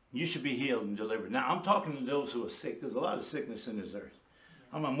 You should be healed and delivered. Now, I'm talking to those who are sick. There's a lot of sickness in this earth.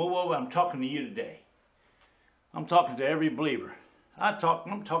 I'm going to move over. I'm talking to you today. I'm talking to every believer. I'm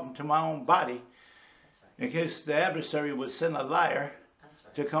talking to my own body in case the adversary would send a liar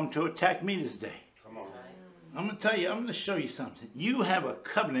to come to attack me this day. Come on. I'm going to tell you, I'm going to show you something. You have a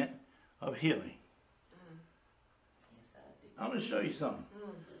covenant of healing. I'm going to show you something.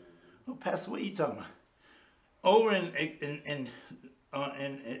 Oh, Pastor, what are you talking about? Over in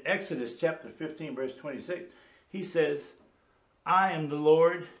Exodus chapter 15, verse 26, he says, I am the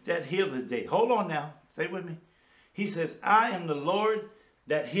Lord that healeth thee. Hold on now. Say it with me. He says, I am the Lord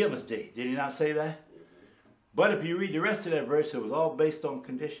that healeth thee. Did he not say that? But if you read the rest of that verse, it was all based on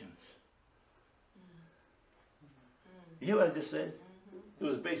conditions. You hear what I just said? It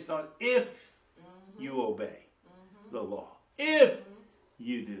was based on if you obey the law. If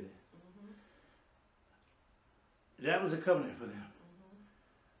you do that. That was a covenant for them.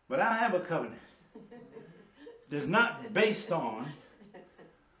 But I have a covenant that's not based on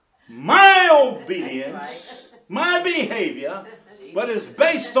my obedience, my behavior, but it's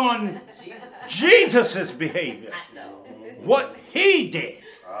based on Jesus' behavior. What he did.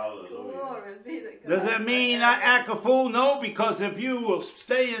 Hallelujah. Does that mean I act a fool? No, because if you will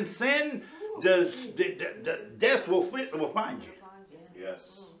stay in sin, the death will find you. Yes.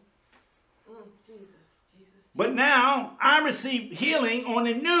 But now I receive healing on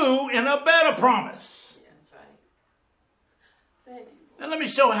a new and a better promise. That's right. Thank you. Now let me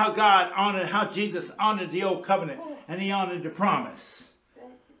show how God honored, how Jesus honored the old covenant and he honored the promise.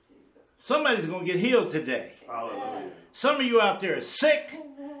 Somebody's going to get healed today. Hallelujah. Some of you out there are sick.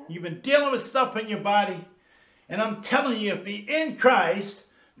 You've been dealing with stuff in your body. And I'm telling you, if you're in Christ,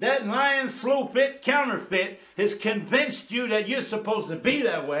 that lying, slow fit, counterfeit has convinced you that you're supposed to be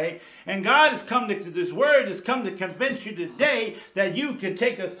that way. And God has come to, this word has come to convince you today that you can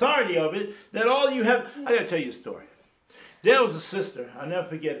take authority of it. That all you have, I got to tell you a story. There was a sister, I'll never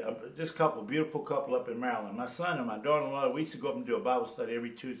forget, this couple, beautiful couple up in Maryland. My son and my daughter-in-law, we used to go up and do a Bible study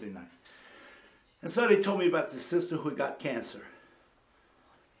every Tuesday night. And so they told me about this sister who got cancer.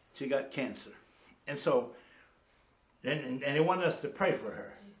 She got cancer. And so, and they wanted us to pray for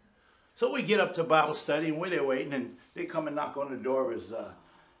her. So we get up to Bible study and we're there waiting, and they come and knock on the door.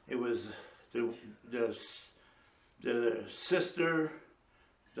 It was the sister,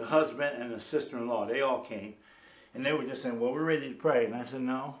 the husband, and the sister-in-law. They all came. And they were just saying, well, we're ready to pray. And I said,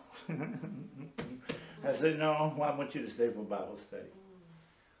 no. I said, no, well, I want you to stay for Bible study.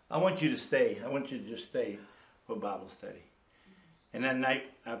 I want you to stay. I want you to just stay for Bible study. And that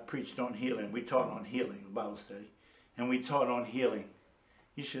night, I preached on healing. We taught on healing, Bible study. And we taught on healing.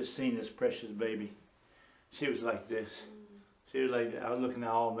 You should have seen this precious baby. She was like this. She was like that. I was looking at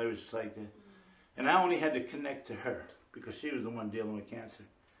all of them. They was just like that. And I only had to connect to her because she was the one dealing with cancer,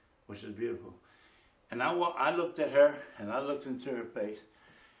 which is beautiful. And I looked at her and I looked into her face.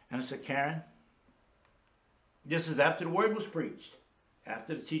 And I said, Karen, this is after the word was preached.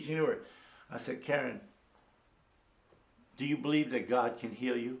 After the teaching of the word. I said, Karen, do you believe that God can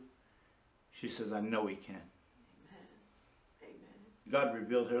heal you? She says, I know he can. God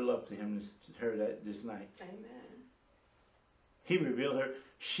revealed her love to her this night. Amen. He revealed her.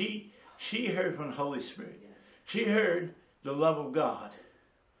 She heard from the Holy Spirit. She heard the love of God.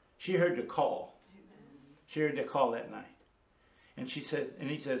 She heard the call. She heard the call that night. And she said, and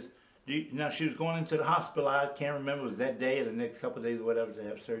he says, now she was going into the hospital. I can't remember, it was that day or the next couple of days or whatever to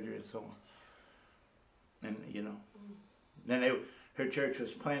have surgery and so on. And, you know, then her church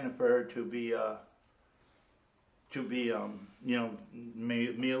was planning for her to be you know,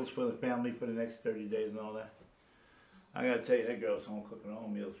 meals for the family for the next 30 days and all that. I got to tell you, that girl's home cooking her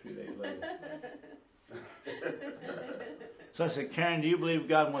own meals a few days later. So I said, Karen, do you believe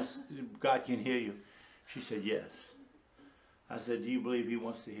God can hear you? She said, yes. I said, do you believe he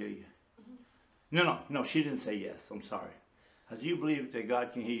wants to hear you? No, she didn't say yes. I'm sorry. I said, do you believe that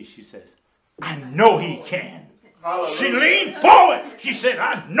God can hear you? She says, I know he can. Hallelujah. She leaned forward. She said,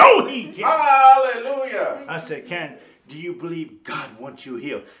 I know he can. Hallelujah. I said, Karen, do you believe God wants you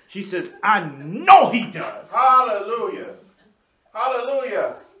healed? She says, I know he does. Hallelujah.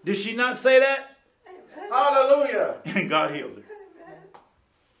 Hallelujah. Did she not say that? Hallelujah. And God healed her.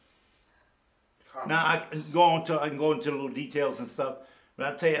 Now I can go into little details and stuff, but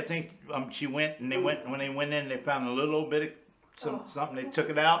I tell you, I think she went and when they went in, they found a little bit of something. They took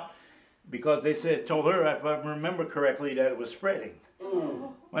it out because they told her, if I remember correctly, that it was spreading.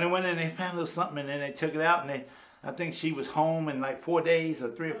 When they went in, they found a little something, and then they took it out, and I think she was home in like 4 days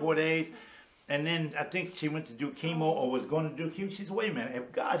or 3 or 4 days. And then I think she went to do chemo or was going to do chemo. She said, wait a minute,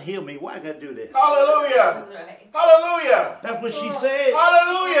 if God healed me, why I got to do this? Hallelujah. That's right. Hallelujah. That's what she said.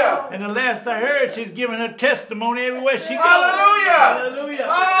 Hallelujah. And the last I heard, she's giving her testimony everywhere she goes. Hallelujah. Hallelujah.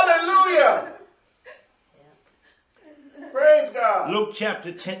 Hallelujah. Praise God. Luke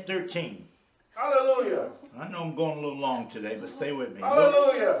chapter 13. Hallelujah. I know I'm going a little long today, but stay with me.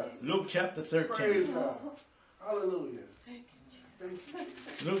 Hallelujah. Luke chapter Praise 13. God. Hallelujah. Thank you.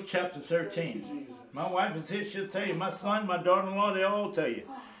 Luke chapter 13. Jesus. My wife is here, she'll tell you. My son, my daughter-in-law, they all tell you.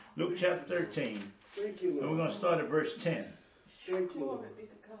 Luke chapter 13. Thank you, And we're Lord. going to start at verse 10. Thank you, Lord.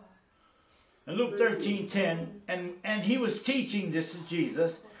 In Luke 13:10, and he was teaching, this is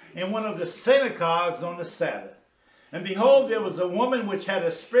Jesus, in one of the synagogues on the Sabbath. And behold, there was a woman which had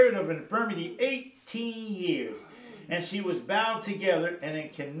a spirit of infirmity 18 years. And she was bound together, and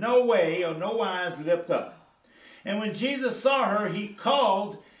it can no way or no wise lift up. And when Jesus saw her, he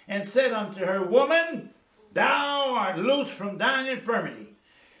called and said unto her, Woman, thou art loosed from thine infirmity.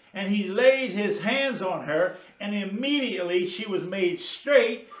 And he laid his hands on her, and immediately she was made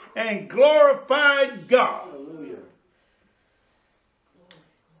straight and glorified God. Hallelujah.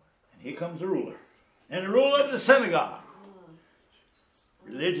 And here comes the ruler. And the ruler of the synagogue,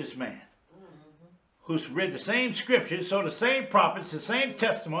 religious man, who's read the same scriptures, saw the same prophets, the same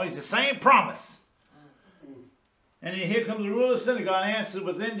testimonies, the same promise. And then here comes the ruler of the synagogue and answered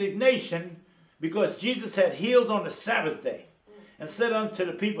with indignation because Jesus had healed on the Sabbath day and said unto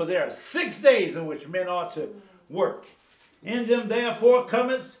the people, there are 6 days in which men ought to work. In them therefore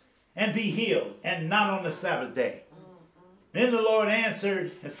cometh and be healed, and not on the Sabbath day. Then the Lord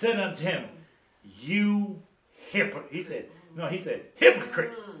answered and said unto him, you hypocrite. He said,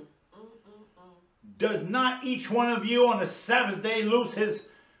 hypocrite. Does not each one of you on the Sabbath day loose his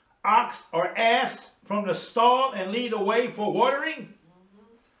ox or ass from the stall and lead away for watering?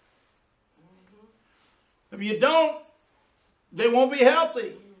 If you don't, they won't be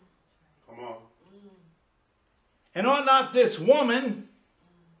healthy. Come on. And ought not this woman,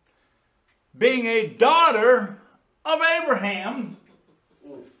 being a daughter of Abraham,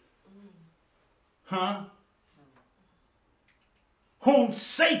 whom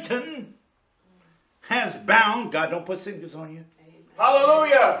Satan has bound, God don't put sickness on you,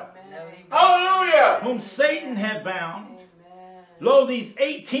 Hallelujah. No, he Hallelujah. whom Satan had bound, lo, these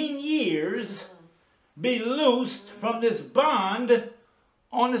 18 years be loosed from this bond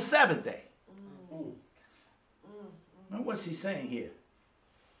on the Sabbath day. Now, what's he saying here?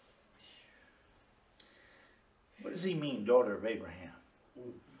 What does he mean, daughter of Abraham?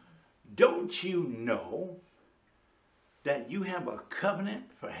 Don't you know that you have a covenant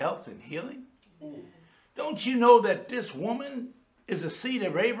for health and healing? Don't you know that this woman is a seed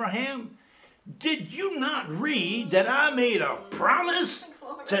of Abraham? Did you not read that I made a promise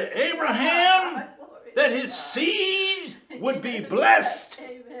to Abraham that his seed would be blessed?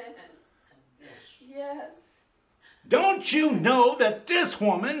 Amen. Yes. Don't you know that this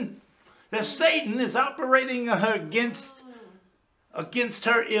woman, that Satan is operating against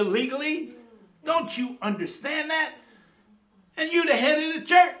her illegally? Don't you understand that? And you're the head of the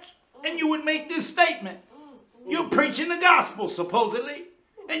church, and you would make this statement. You're preaching the gospel, supposedly,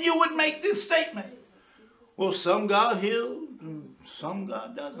 and you would make this statement. Well, some God heals, and some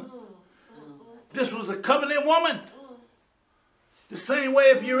God doesn't. This was a covenant woman. The same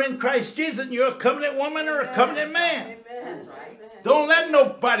way if you're in Christ Jesus, you're a covenant woman or a covenant man. That's right. Don't let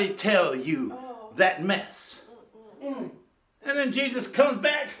nobody tell you that mess. And then Jesus comes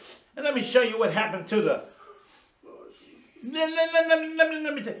back, and let me show you what happened to the... Let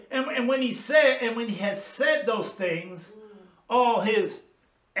me tell you. And when he had said those things, all his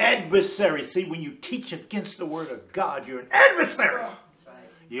adversaries, see, when you teach against the word of God, you're an adversary. That's right.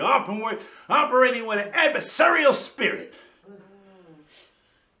 You're operating with an adversarial spirit.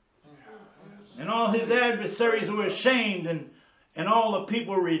 And all his adversaries were ashamed, and all the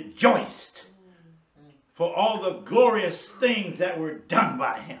people rejoiced for all the glorious things that were done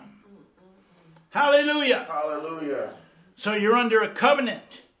by him. Hallelujah. Hallelujah. So you're under a covenant.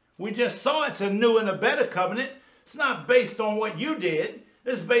 We just saw it's a new and a better covenant. It's not based on what you did.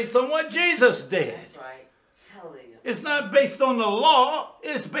 It's based on what Jesus did. That's right. Hallelujah. It's not based on the law.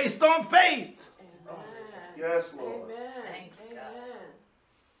 It's based on faith. Amen. Yes, Lord. Amen. Thank you, God. Amen.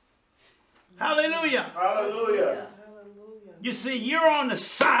 Hallelujah. Hallelujah. Hallelujah. You see, you're on the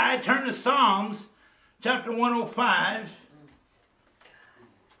side. Turn to Psalms chapter 105.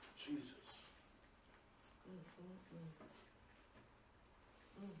 Jesus.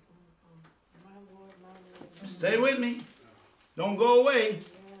 My Lord, my Lord. Stay with me. Don't go away. Yes.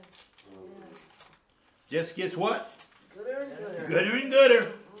 Just gets what? Gooder and gooder. Gooder and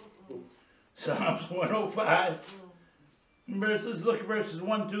gooder. Psalms 105. Let's look at verses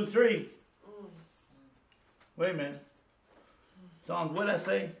 1, 2, 3. Wait a minute. Psalms, what did I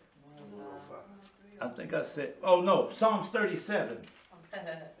say? I think I said, oh no, Psalms 37. Stay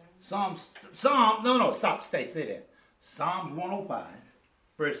there. Psalms 105,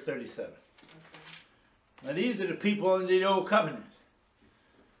 verse 37. Now these are the people under the old covenant.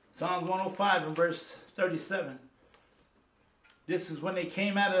 Psalms 105 and verse 37. This is when they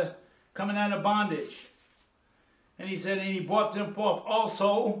coming out of bondage. And he said, and he brought them forth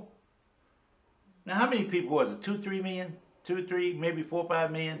also. Now how many people was it? 2, 3 million? 2, 3, maybe 4,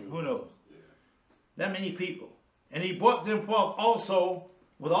 5 million? Who knows? That many people. And he brought them forth also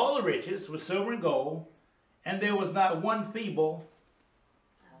with all the riches, with silver and gold, and there was not one feeble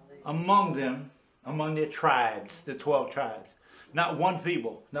among them, among their tribes, the 12 tribes. Not one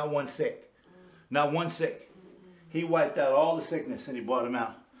feeble, not one sick. Not one sick. He wiped out all the sickness and he brought them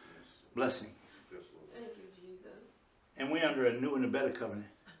out. Blessing. Thank you, Jesus. And we're under a new and a better covenant.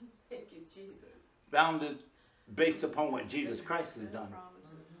 Thank you, Jesus. Founded based upon what Jesus Christ has done.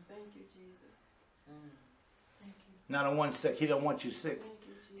 Thank you, Jesus. Thank you. Not a one sick. He don't want you sick. Thank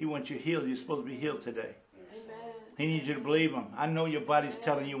you, Jesus. He wants you healed. You're supposed to be healed today. Amen. He needs you to believe him. I know your body's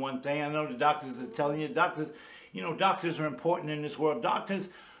telling you one thing. I know the doctors are telling you. Doctors are important in this world.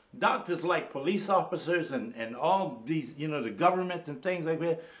 Doctors like police officers and all these, the government and things like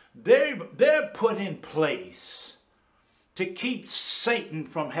that, they're put in place to keep Satan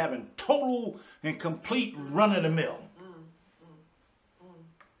from having total and complete run of the mill.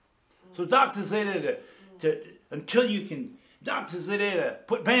 So doctors are there doctors are there to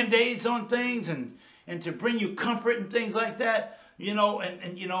put band-aids on things and to bring you comfort and things like that,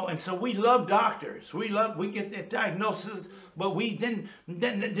 and so we love doctors. We get that diagnosis, but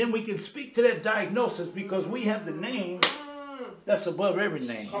then we can speak to that diagnosis because we have the name that's above every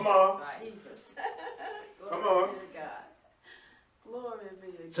name. Come on. Jesus. Come Glory on. be to God. Glory be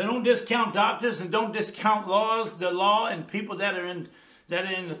to God. So don't discount doctors and don't discount the law and people that are in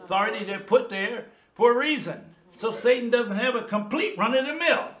authority. They're put there for a reason. So Satan doesn't have a complete run of the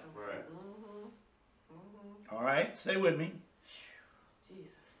mill. Right. All right, stay with me.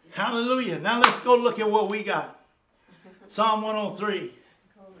 Jesus. Hallelujah. Now let's go look at what we got. Psalm 103. Glory,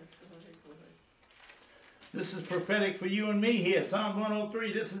 glory, glory. This is prophetic for you and me here. Psalm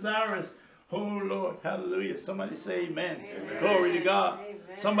 103. This is ours. Oh Lord. Hallelujah. Somebody say amen. Amen. Glory to God. Amen.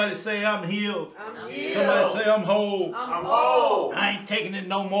 Somebody say I'm healed. I'm healed. Somebody say I'm whole. I'm whole. I ain't taking it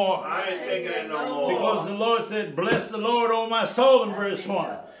no more. I ain't taking it no more. Because the Lord said, bless the Lord, O my soul, in verse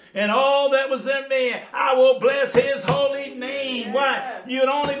 1. And all that was in me, I will bless his holy name. Why? You're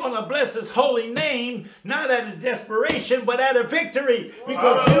only going to bless his holy name, not out of desperation, but out of victory.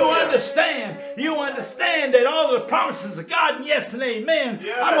 Because you understand that all the promises of God, and yes and amen.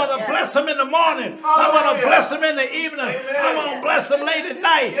 Yes. I'm going to bless them in the morning. I'm going to bless them in the evening. Amen. I'm going to bless them late at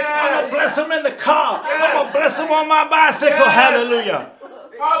night. Yes. I'm going to bless them in the car. Yes. I'm going to bless them on my bicycle. Yes. Hallelujah.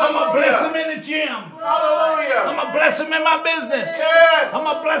 I'm going to bless them Hallelujah. in the gym. Hallelujah. I'm going to bless them in my business. Yes. I'm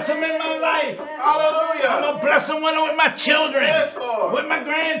going to bless them in my life. I'm Hallelujah. going to bless them with my children. Yes, Lord. With my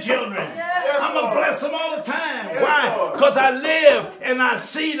grandchildren. Yes, I'm going to Lord. bless them all the time. Yes, Why? Lord. Because I live and I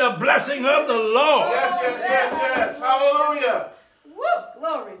see the blessing of the Lord. Yes. Hallelujah. Woo!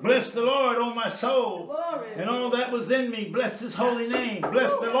 Glory. Bless the Lord, O my soul. Glory. And all that was in me. Bless his holy name.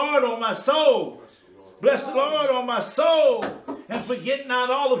 Bless the Lord, O my soul. Bless the Lord, O my soul. And forget not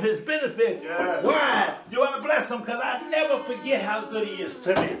all of his benefits. Yes. Why do I bless him? Because I never forget how good he is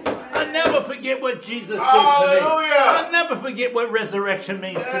to me. I never forget what Jesus did to me. Hallelujah. I never forget what resurrection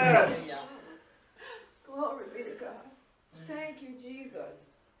means to me. Yes. Glory be to God. Thank you, Jesus.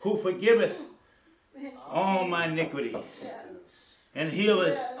 Who forgiveth all my iniquities Yes. and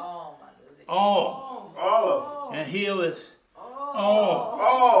healeth Oh, my disease. all All of them. and healeth Oh. all.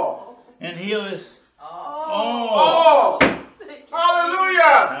 All. and healeth Oh. all. Thank you.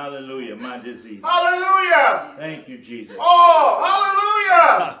 Hallelujah. Hallelujah, my disease. Hallelujah. Thank you, Jesus. Oh,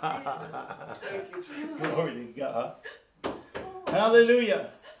 hallelujah. Thank you, Jesus. Glory to God. Hallelujah.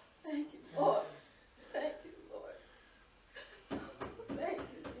 Thank you, Lord. Thank you, Lord. Thank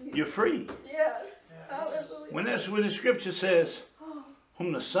you, Jesus. You're free. Yes. Hallelujah. When the scripture says, Oh,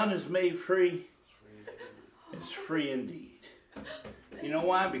 whom the Son has made free, is free indeed. You know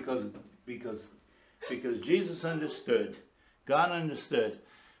why? Because Jesus understood, God understood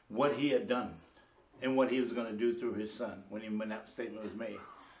what he had done and what he was going to do through his Son when that statement was made.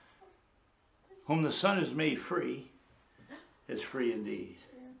 Whom the Son has made free is free indeed.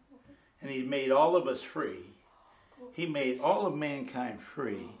 And he made all of us free. He made all of mankind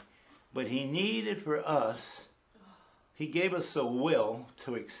free. But he needed for us, he gave us a will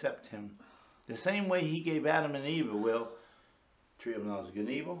to accept him. The same way he gave Adam and Eve a will, tree of knowledge of good and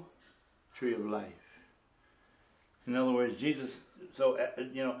evil, tree of life. In other words, Jesus, so,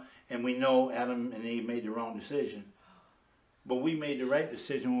 and we know Adam and Eve made the wrong decision. But we made the right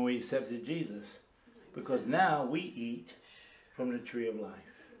decision when we accepted Jesus. Because now we eat from the tree of life.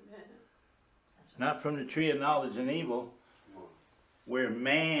 Not from the tree of knowledge and evil, where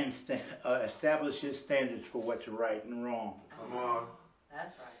man establishes standards for what's right and wrong. Come on.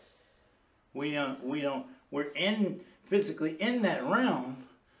 That's right. We're physically in that realm,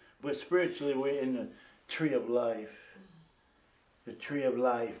 but spiritually we're in the tree of life. The tree of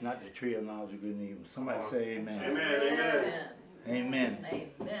life, not the tree of knowledge of good and evil. Somebody say amen. Amen. Amen. Amen.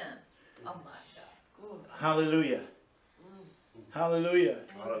 Amen. Oh my God. Hallelujah. Hallelujah.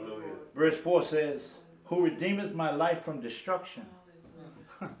 Hallelujah. Verse 4 says, who redeemeth my life from destruction,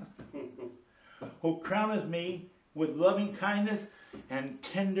 who crowneth me with loving kindness and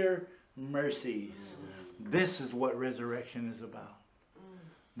tender mercies. This is what resurrection is about.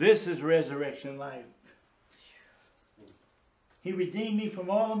 This is resurrection life. He redeemed me from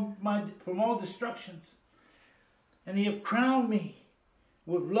all destructions, and he have crowned me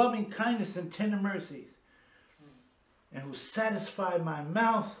with loving kindness and tender mercies, and who satisfied my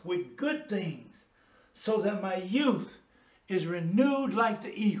mouth with good things, so that my youth is renewed like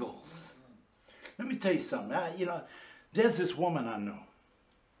the eagles. Let me tell you something. There's this woman I know.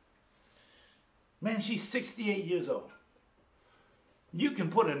 Man, she's 68 years old. You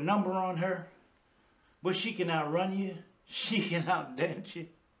can put a number on her, but she can outrun you. She can outdance you.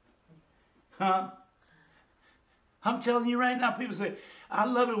 Huh? I'm telling you right now, people say, I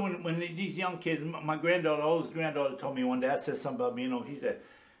love it when these young kids, my granddaughter, oldest granddaughter told me one day, I said something about me, she said,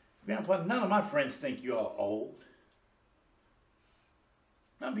 Grandpa, none of my friends think you are old.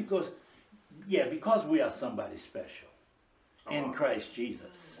 Not because we are somebody special in Christ Jesus.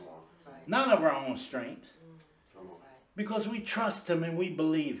 None of our own strength. Because we trust him and we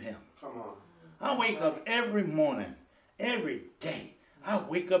believe him. Come on. I wake up every morning, every day. I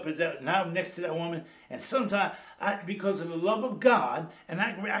wake up and I'm next to that woman, and sometimes because of the love of God, and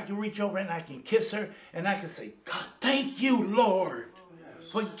I can reach over and I can kiss her, and I can say, God, thank you, Lord,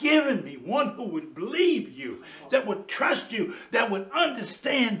 for giving me one who would believe you, that would trust you, that would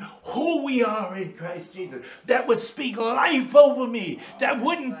understand who we are in Christ Jesus, that would speak life over me, that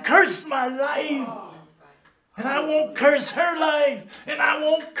wouldn't curse my life. And I won't curse her life. And I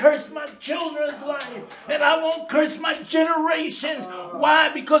won't curse my children's life. And I won't curse my generations. Why?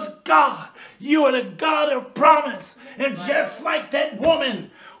 Because God, you are the God of promise. And just like that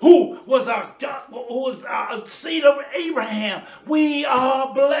woman who was a seed of Abraham, we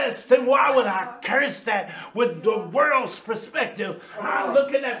are blessed. And why would I curse that with the world's perspective? I'm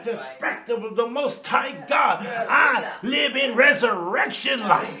looking at the perspective of the Most High God. I live in resurrection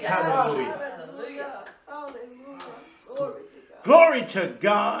life. Hallelujah. Hallelujah. Hallelujah. Glory to God. Glory to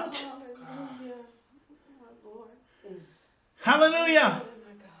God. Hallelujah. My Lord. Hallelujah.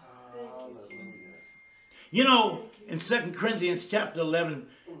 Thank you, Jesus. You know, in 2 Corinthians chapter 11,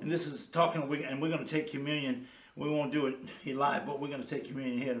 and this is talking, and we're going to take communion. We won't do it live, but we're going to take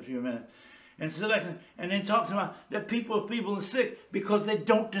communion here in a few minutes. And then talks about that people are sick because they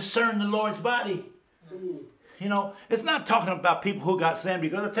don't discern the Lord's body. You know, it's not talking about people who got sin,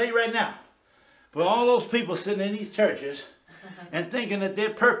 because I'll tell you right now, for all those people sitting in these churches and thinking that they're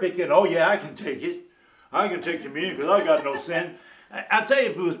perfect and, oh yeah, I can take it. I can take communion because I got no sin. I tell you,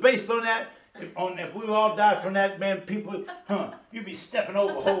 if it was based on that, if we all died from that, man, people, you'd be stepping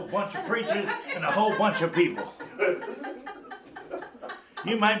over a whole bunch of preachers and a whole bunch of people.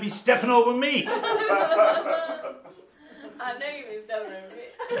 You might be stepping over me. I know you be stepping over me.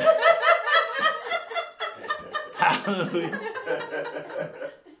 Hallelujah.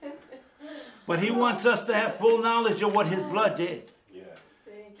 But he wants us to have full knowledge of what his blood did. Yeah.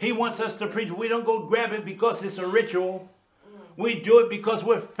 He wants us to preach. We don't go grab it because it's a ritual. We do it because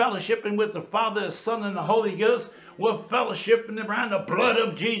we're fellowshipping with the Father, the Son, and the Holy Ghost. We're fellowshipping around the blood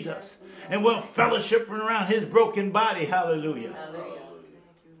of Jesus. And we're fellowshipping around his broken body. Hallelujah. Hallelujah.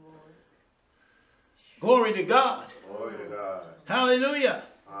 Glory to God. Glory to God. Hallelujah.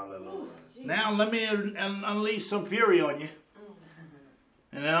 Hallelujah. Now let me unleash some fury on you.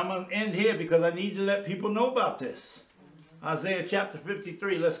 And then I'm going to end here because I need to let people know about this. Isaiah chapter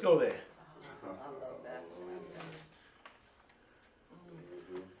 53. Let's go there.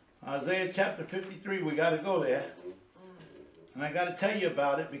 Isaiah chapter 53. We got to go there. And I got to tell you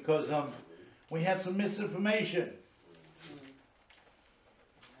about it because we had some misinformation.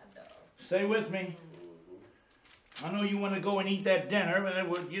 Stay with me. I know you want to go and eat that dinner, but it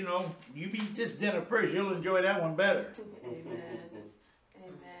would, you know, you eat this dinner first, you'll enjoy that one better. Amen.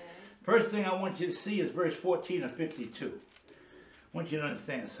 Amen. First thing I want you to see is verse 14 of 52. I want you to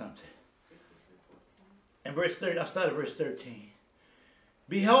understand something. And verse 30, I'll start at verse 13.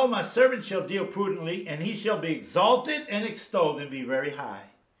 Behold, my servant shall deal prudently, and he shall be exalted and extolled and be very high.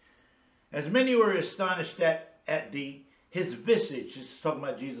 As many were astonished at his visage, it's talking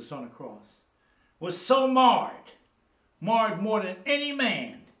about Jesus on the cross, was so marred more than any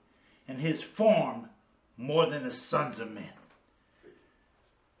man, and his form more than the sons of men.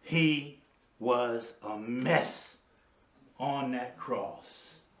 He was a mess on that cross.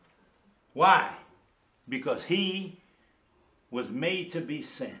 Why? Because he was made to be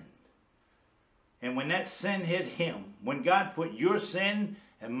sin. And when that sin hit him, when God put your sin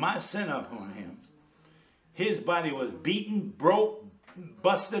and my sin upon him, his body was beaten, broke,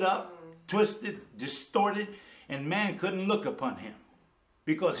 busted up, twisted, distorted, and man couldn't look upon him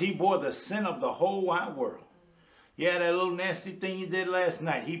because he bore the sin of the whole wide world. Yeah, that little nasty thing you did last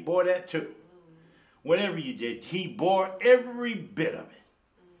night, he bore that too. Whatever you did, he bore every bit of it.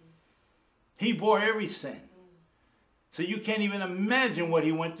 He bore every sin. So you can't even imagine what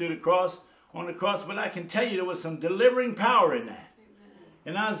he went through on the cross, but I can tell you there was some delivering power in that.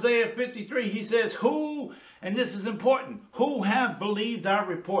 In Isaiah 53, he says, who, and this is important, who have believed our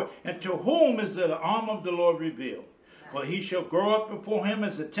report, and to whom is the arm of the Lord revealed? Well, he shall grow up before him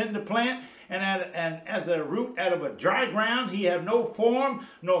as a tender plant, and as a root out of a dry ground. He have no form,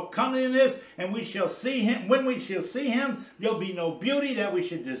 nor comeliness, and we shall see him. When we shall see him, there'll be no beauty that we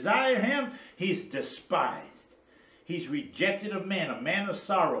should desire him. He's despised. He's rejected of men, a man of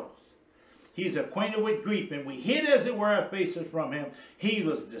sorrows. He's acquainted with grief, and we hid, as it were, our faces from him. He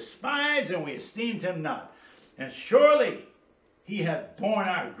was despised, and we esteemed him not. And surely he hath borne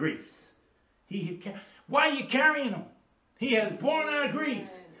our griefs. Why are you carrying them? He has borne our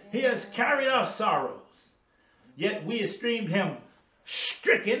griefs. He has carried our sorrows. Yet we esteemed him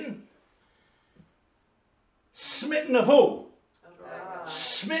stricken, smitten of who?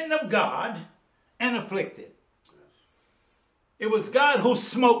 Smitten of God, and afflicted. It was God who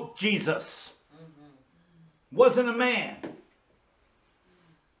smote Jesus. Wasn't a man.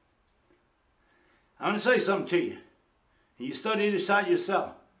 I'm going to say something to you. You study this out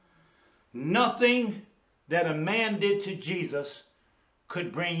yourself. Nothing that a man did to Jesus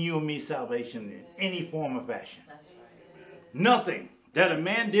could bring you and me salvation in any form or fashion. That's right. Nothing that a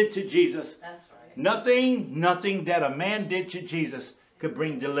man did to Jesus. That's right. Nothing that a man did to Jesus could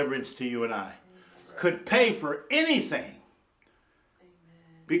bring deliverance to you and I. Could pay for anything.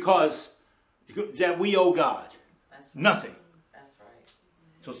 Because that we owe God. That's right. Nothing. That's right.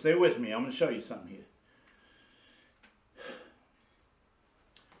 So stay with me. I'm going to show you something here.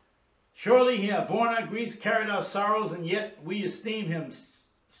 Surely he hath borne our griefs, carried our sorrows, and yet we esteem him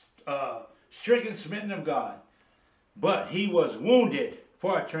stricken, smitten of God. But he was wounded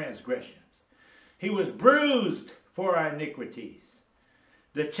for our transgressions. He was bruised for our iniquities.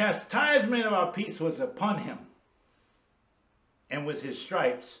 The chastisement of our peace was upon him. And with his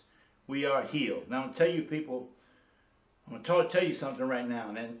stripes, we are healed. Now, I'm going to tell you people, I'm going to tell you something right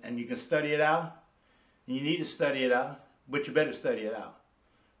now, and you can study it out. And you need to study it out, but you better study it out.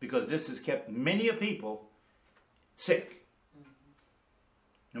 Because this has kept many a people sick.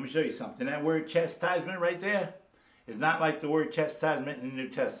 Let me show you something. That word chastisement right there is not like the word chastisement in the New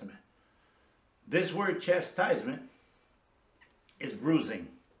Testament. This word chastisement is bruising.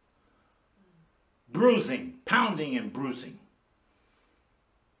 Bruising, pounding and bruising.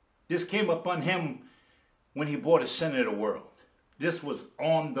 This came upon him when he bore the sin of the world. This was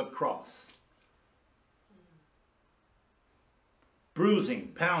on the cross.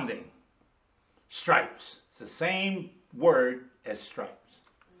 Bruising, pounding, stripes. It's the same word as stripes.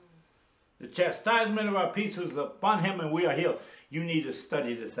 The chastisement of our peace was upon him and we are healed. You need to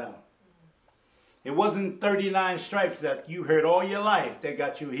study this out. It wasn't 39 stripes that you heard all your life that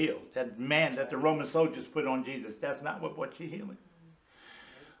got you healed. That man that the Roman soldiers put on Jesus. That's not what brought you healing.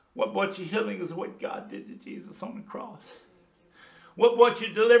 What brought you healing is what God did to Jesus on the cross. What brought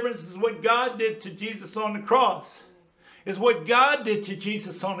you deliverance is what God did to Jesus on the cross. It's what God did to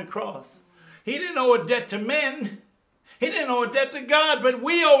Jesus on the cross. He didn't owe a debt to men. He didn't owe a debt to God, but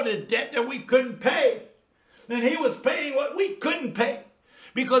we owed a debt that we couldn't pay. And he was paying what we couldn't pay.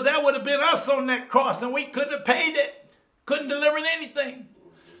 Because that would have been us on that cross and we couldn't have paid it. Couldn't deliver anything.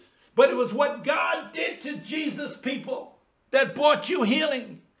 But it was what God did to Jesus, people, that brought you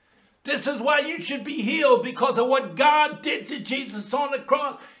healing. This is why you should be healed, because of what God did to Jesus on the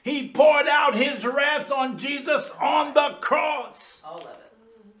cross. He poured out his wrath on Jesus on the cross. All of it.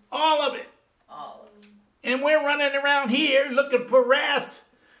 All of it. All of it. And we're running around here looking for wrath.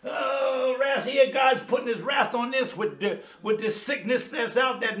 Oh, wrath here. God's putting his wrath on this with this sickness that's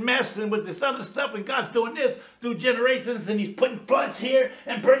out, that mess, and with this other stuff. And God's doing this through generations. And he's putting floods here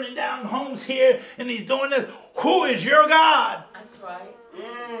and burning down homes here. And he's doing this. Who is your God? That's right.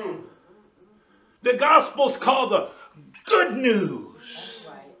 The gospel's called the good news. That's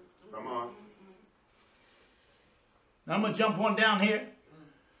right. Come on. Now I'm going to jump on down here.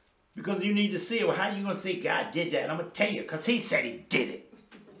 Because you need to see it. Well, how are you going to say God did that? I'm going to tell you. Because he said he did it.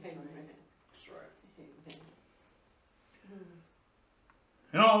 That's right.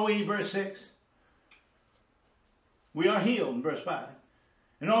 And all we, verse 6, we are healed, in verse 5.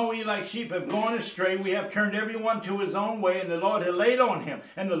 And all we like sheep have gone astray, we have turned everyone to his own way, and the Lord had laid on him,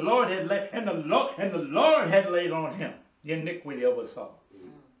 and the Lord had laid on him the iniquity of us all.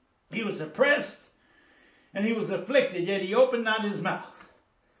 He was oppressed, and he was afflicted, yet he opened not his mouth.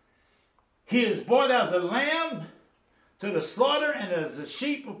 He is brought as a lamb to the slaughter, and as a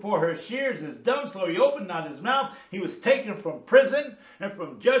sheep before her shears is dumb, so he opened not his mouth. He was taken from prison and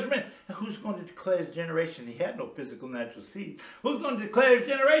from judgment. And who's going to declare his generation? He had no physical natural seed. Who's going to declare his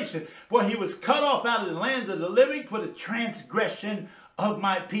generation? For he was cut off out of the lands of the living. For the transgression of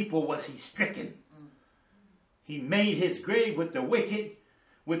my people was he stricken. He made his grave with the wicked,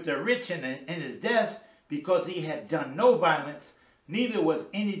 with the rich in his death, because he had done no violence, neither was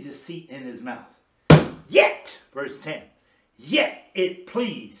any deceit in his mouth. Yet, verse 10, yet it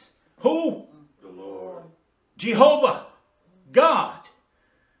pleased who? The Lord. Jehovah, God.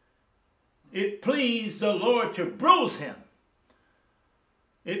 It pleased the Lord to bruise him.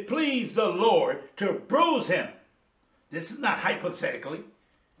 It pleased the Lord to bruise him. This is not hypothetically.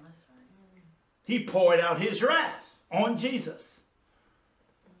 That's right. He poured out his wrath on Jesus.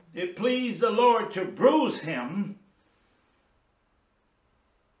 It pleased the Lord to bruise him.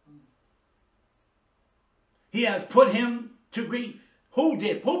 He has put him to grief. Who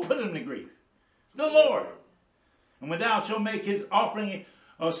did? Who put him to grief? The Lord. And when thou shalt make his offering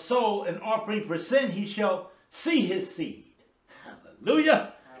of soul an offering for sin, he shall see his seed.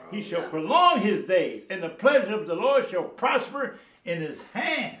 Hallelujah. He shall prolong his days, and the pleasure of the Lord shall prosper in his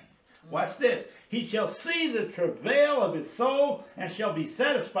hands. Watch this. He shall see the travail of his soul, and shall be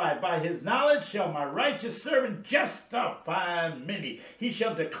satisfied. By his knowledge shall my righteous servant justify many. He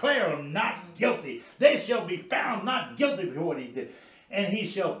shall declare them not guilty. They shall be found not guilty for what he did. And he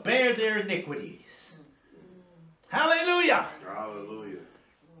shall bear their iniquities. Hallelujah. Hallelujah.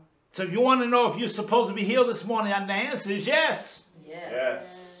 So if you want to know if you're supposed to be healed this morning, the answer is yes.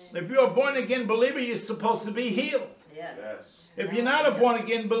 Yes. If you're a born-again believer, you're supposed to be healed. Yes. Yes. If you're not a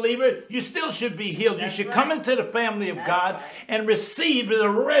born-again believer, you still should be healed. That's you should right. come into the family of That's God right. and receive the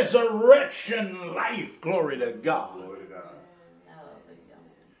resurrection life. Glory to God. Glory to God. Hallelujah.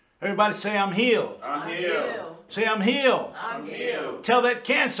 Everybody say, I'm healed. I'm healed. Say, I'm healed. I'm healed. Tell that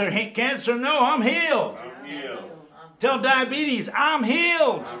cancer, hey, cancer, no, I'm healed. I'm healed. Tell diabetes, I'm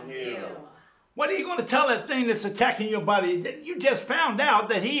healed. I'm healed. What are you going to tell that thing that's attacking your body? You just found out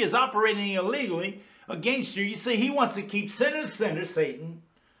that he is operating illegally against you. You see, he wants to keep sinners, Satan,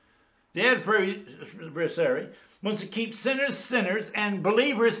 the adversary, wants to keep sinners, and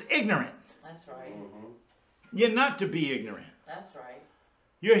believers ignorant. That's right. You're not to be ignorant. That's right.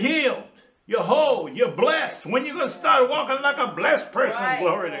 You're healed. You're whole. You're blessed. When you're going to start walking like a blessed person, Right.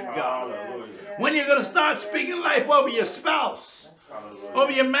 glory to God. Hallelujah. When you're going to start speaking life over your spouse, That's right. Hallelujah.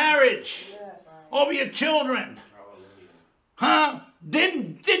 over your marriage, over your children. Hallelujah. Huh?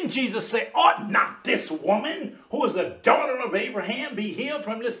 Didn't Jesus say, ought not this woman, who is a daughter of Abraham, be healed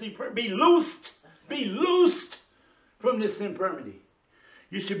from this infirmity? Be loosed from this infirmity.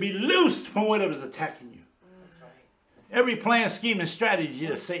 You should be loosed from whatever's attacking you. That's right. Every plan, scheme, and strategy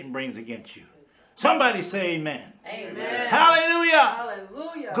that Satan brings against you. Somebody say amen. Amen. Hallelujah.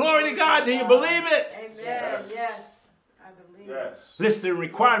 Hallelujah. Glory to God. Do you believe it? Amen. Yes. Yes. I believe Yes. List the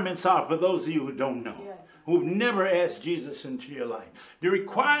requirements are for those of you who don't know, Yes. who've never asked Jesus into your life. The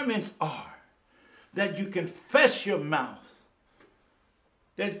requirements are that you confess your mouth.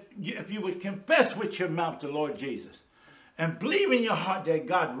 That if you would confess with your mouth the Lord Jesus and believe in your heart that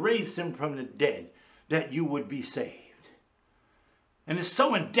God raised him from the dead, that you would be saved. And it's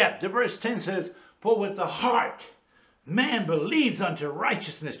so in depth. The verse 10 says, for with the heart man believes unto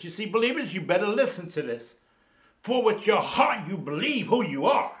righteousness. You see, believers, you better listen to this. For with your heart you believe who you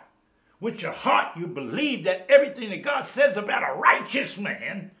are. With your heart you believe that everything that God says about a righteous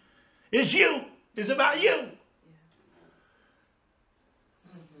man is you, is about you.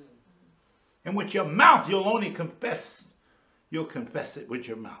 And with your mouth you'll only confess. You'll confess it with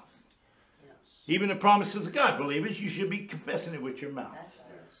your mouth. Even the promises of God, believers, you should be confessing it with your mouth. That's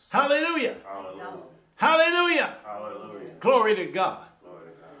right. Hallelujah. Hallelujah. Hallelujah. Hallelujah. Glory to God. Glory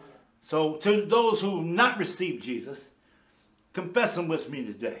to God. So to those who have not received Jesus, confess him with me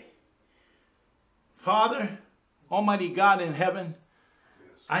today. Father, Almighty God in heaven,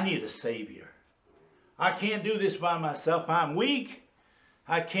 I need a Savior. I can't do this by myself. I'm weak.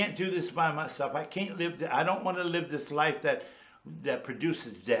 I can't do this by myself. I can't live. I don't want to live this life that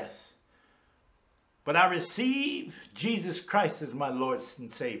produces death. But I receive Jesus Christ as my Lord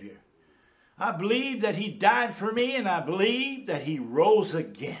and Savior. I believe that he died for me, and I believe that he rose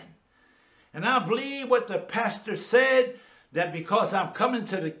again. And I believe what the pastor said, that because I'm coming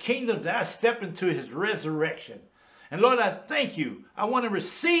to the kingdom, that I step into his resurrection. And Lord, I thank you. I want to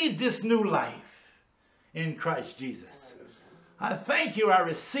receive this new life in Christ Jesus. I thank you. I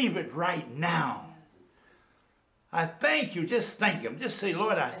receive it right now. I thank you. Just thank him. Just say,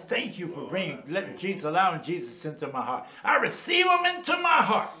 Lord, I thank you for letting Jesus, allowing Jesus into my heart. I receive him into my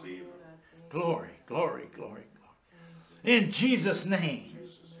heart. Glory, glory, glory, glory. In Jesus' name,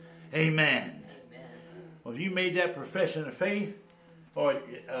 amen. Well, if you made that profession of faith,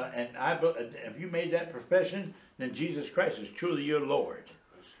 if you made that profession, then Jesus Christ is truly your Lord.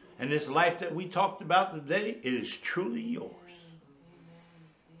 And this life that we talked about today, it is truly yours.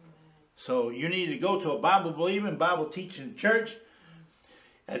 So you need to go to a Bible-believing, Bible-teaching church.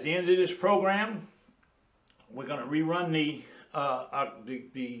 At the end of this program, we're going to rerun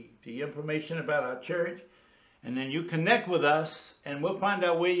the information about our church. And then you connect with us, and we'll find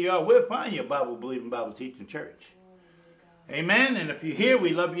out where you are. We'll find you a Bible-believing, Bible-teaching church. Amen. And if you're here,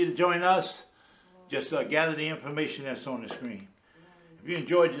 we'd love you to join us. Just gather the information that's on the screen. If you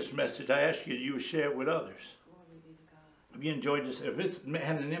enjoyed this message, I ask you that you would share it with others. If you enjoyed this, if it's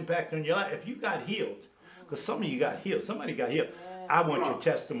had an impact on your life, if you got healed, because some of you got healed, somebody got healed, I want your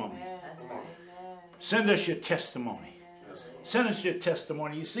testimony. Send us your testimony. Send us your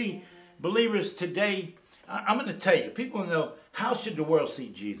testimony. You see, believers today, I'm going to tell you, people know, how should the world see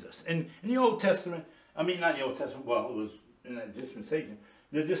Jesus? In the Old Testament, I mean, not the Old Testament, well, it was in that dispensation,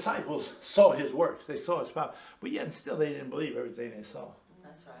 the disciples saw his works. They saw his power. But yet still they didn't believe everything they saw.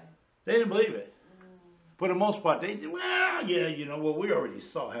 That's right. They didn't believe it. For the most part, they did, well, yeah, you know, well, we already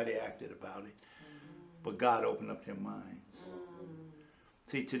saw how they acted about it. But God opened up their minds.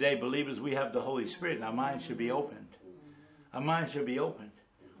 See, today, believers, we have the Holy Spirit, and our minds should be opened. Our minds should be opened.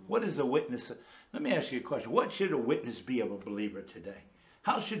 What is a witness? Let me ask you a question. What should a witness be of a believer today?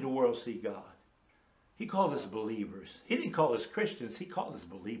 How should the world see God? He called us believers. He didn't call us Christians. He called us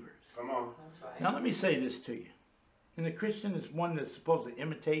believers. Come on. That's right. Now, let me say this to you. And the Christian is one that's supposed to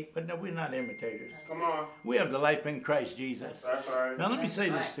imitate, but no, we're not imitators. Come on. We have the life in Christ Jesus. That's right. Now, let me say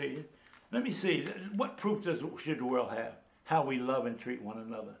this to you. Let me see. What proof should the world have? How we love and treat one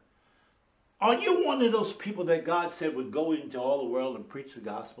another. Are you one of those people that God said would go into all the world and preach the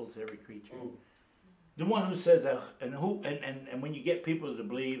gospel to every creature? The one who says that, and when you get people to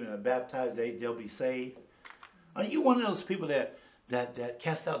believe and are baptized, they'll be saved. Are you one of those people that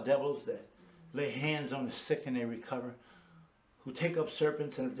cast out devils, that lay hands on the sick and they recover, who take up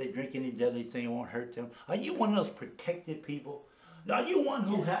serpents and if they drink any deadly thing, it won't hurt them? Are you one of those protected people? Are you one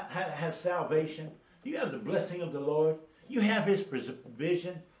who have salvation? Do you have the blessing of the Lord? You have his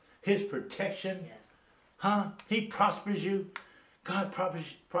provision, his protection. Yes. Huh? He prospers you. God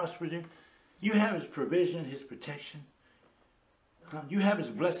prospers you. You have his provision, his protection. Huh? You have his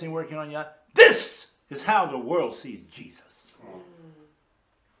blessing working on you. This is how the world sees Jesus.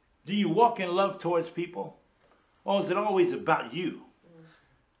 Do you walk in love towards people? Or is it always about you?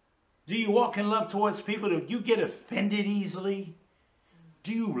 Do you walk in love towards people? Do you get offended easily?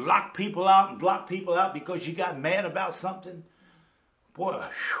 Do you lock people out and block people out because you got mad about something? Boy,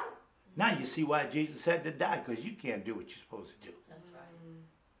 whew, now you see why Jesus had to die, because you can't do what you're supposed to do. That's right.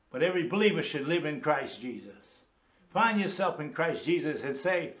 But every believer should live in Christ Jesus. Find yourself in Christ Jesus and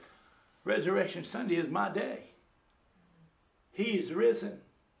say, Resurrection Sunday is my day. He's risen.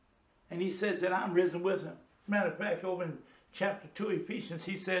 And he says that I'm risen with him. Matter of fact, over in chapter 2 Ephesians,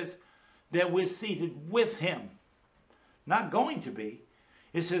 he says that we're seated with him. Not going to be.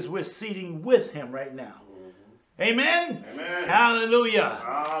 It says we're seating with him right now. Amen? Amen. Hallelujah.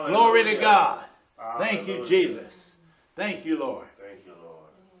 Hallelujah. Glory to God. Thank you, Hallelujah. Jesus. Thank you, Lord. Thank you, Lord.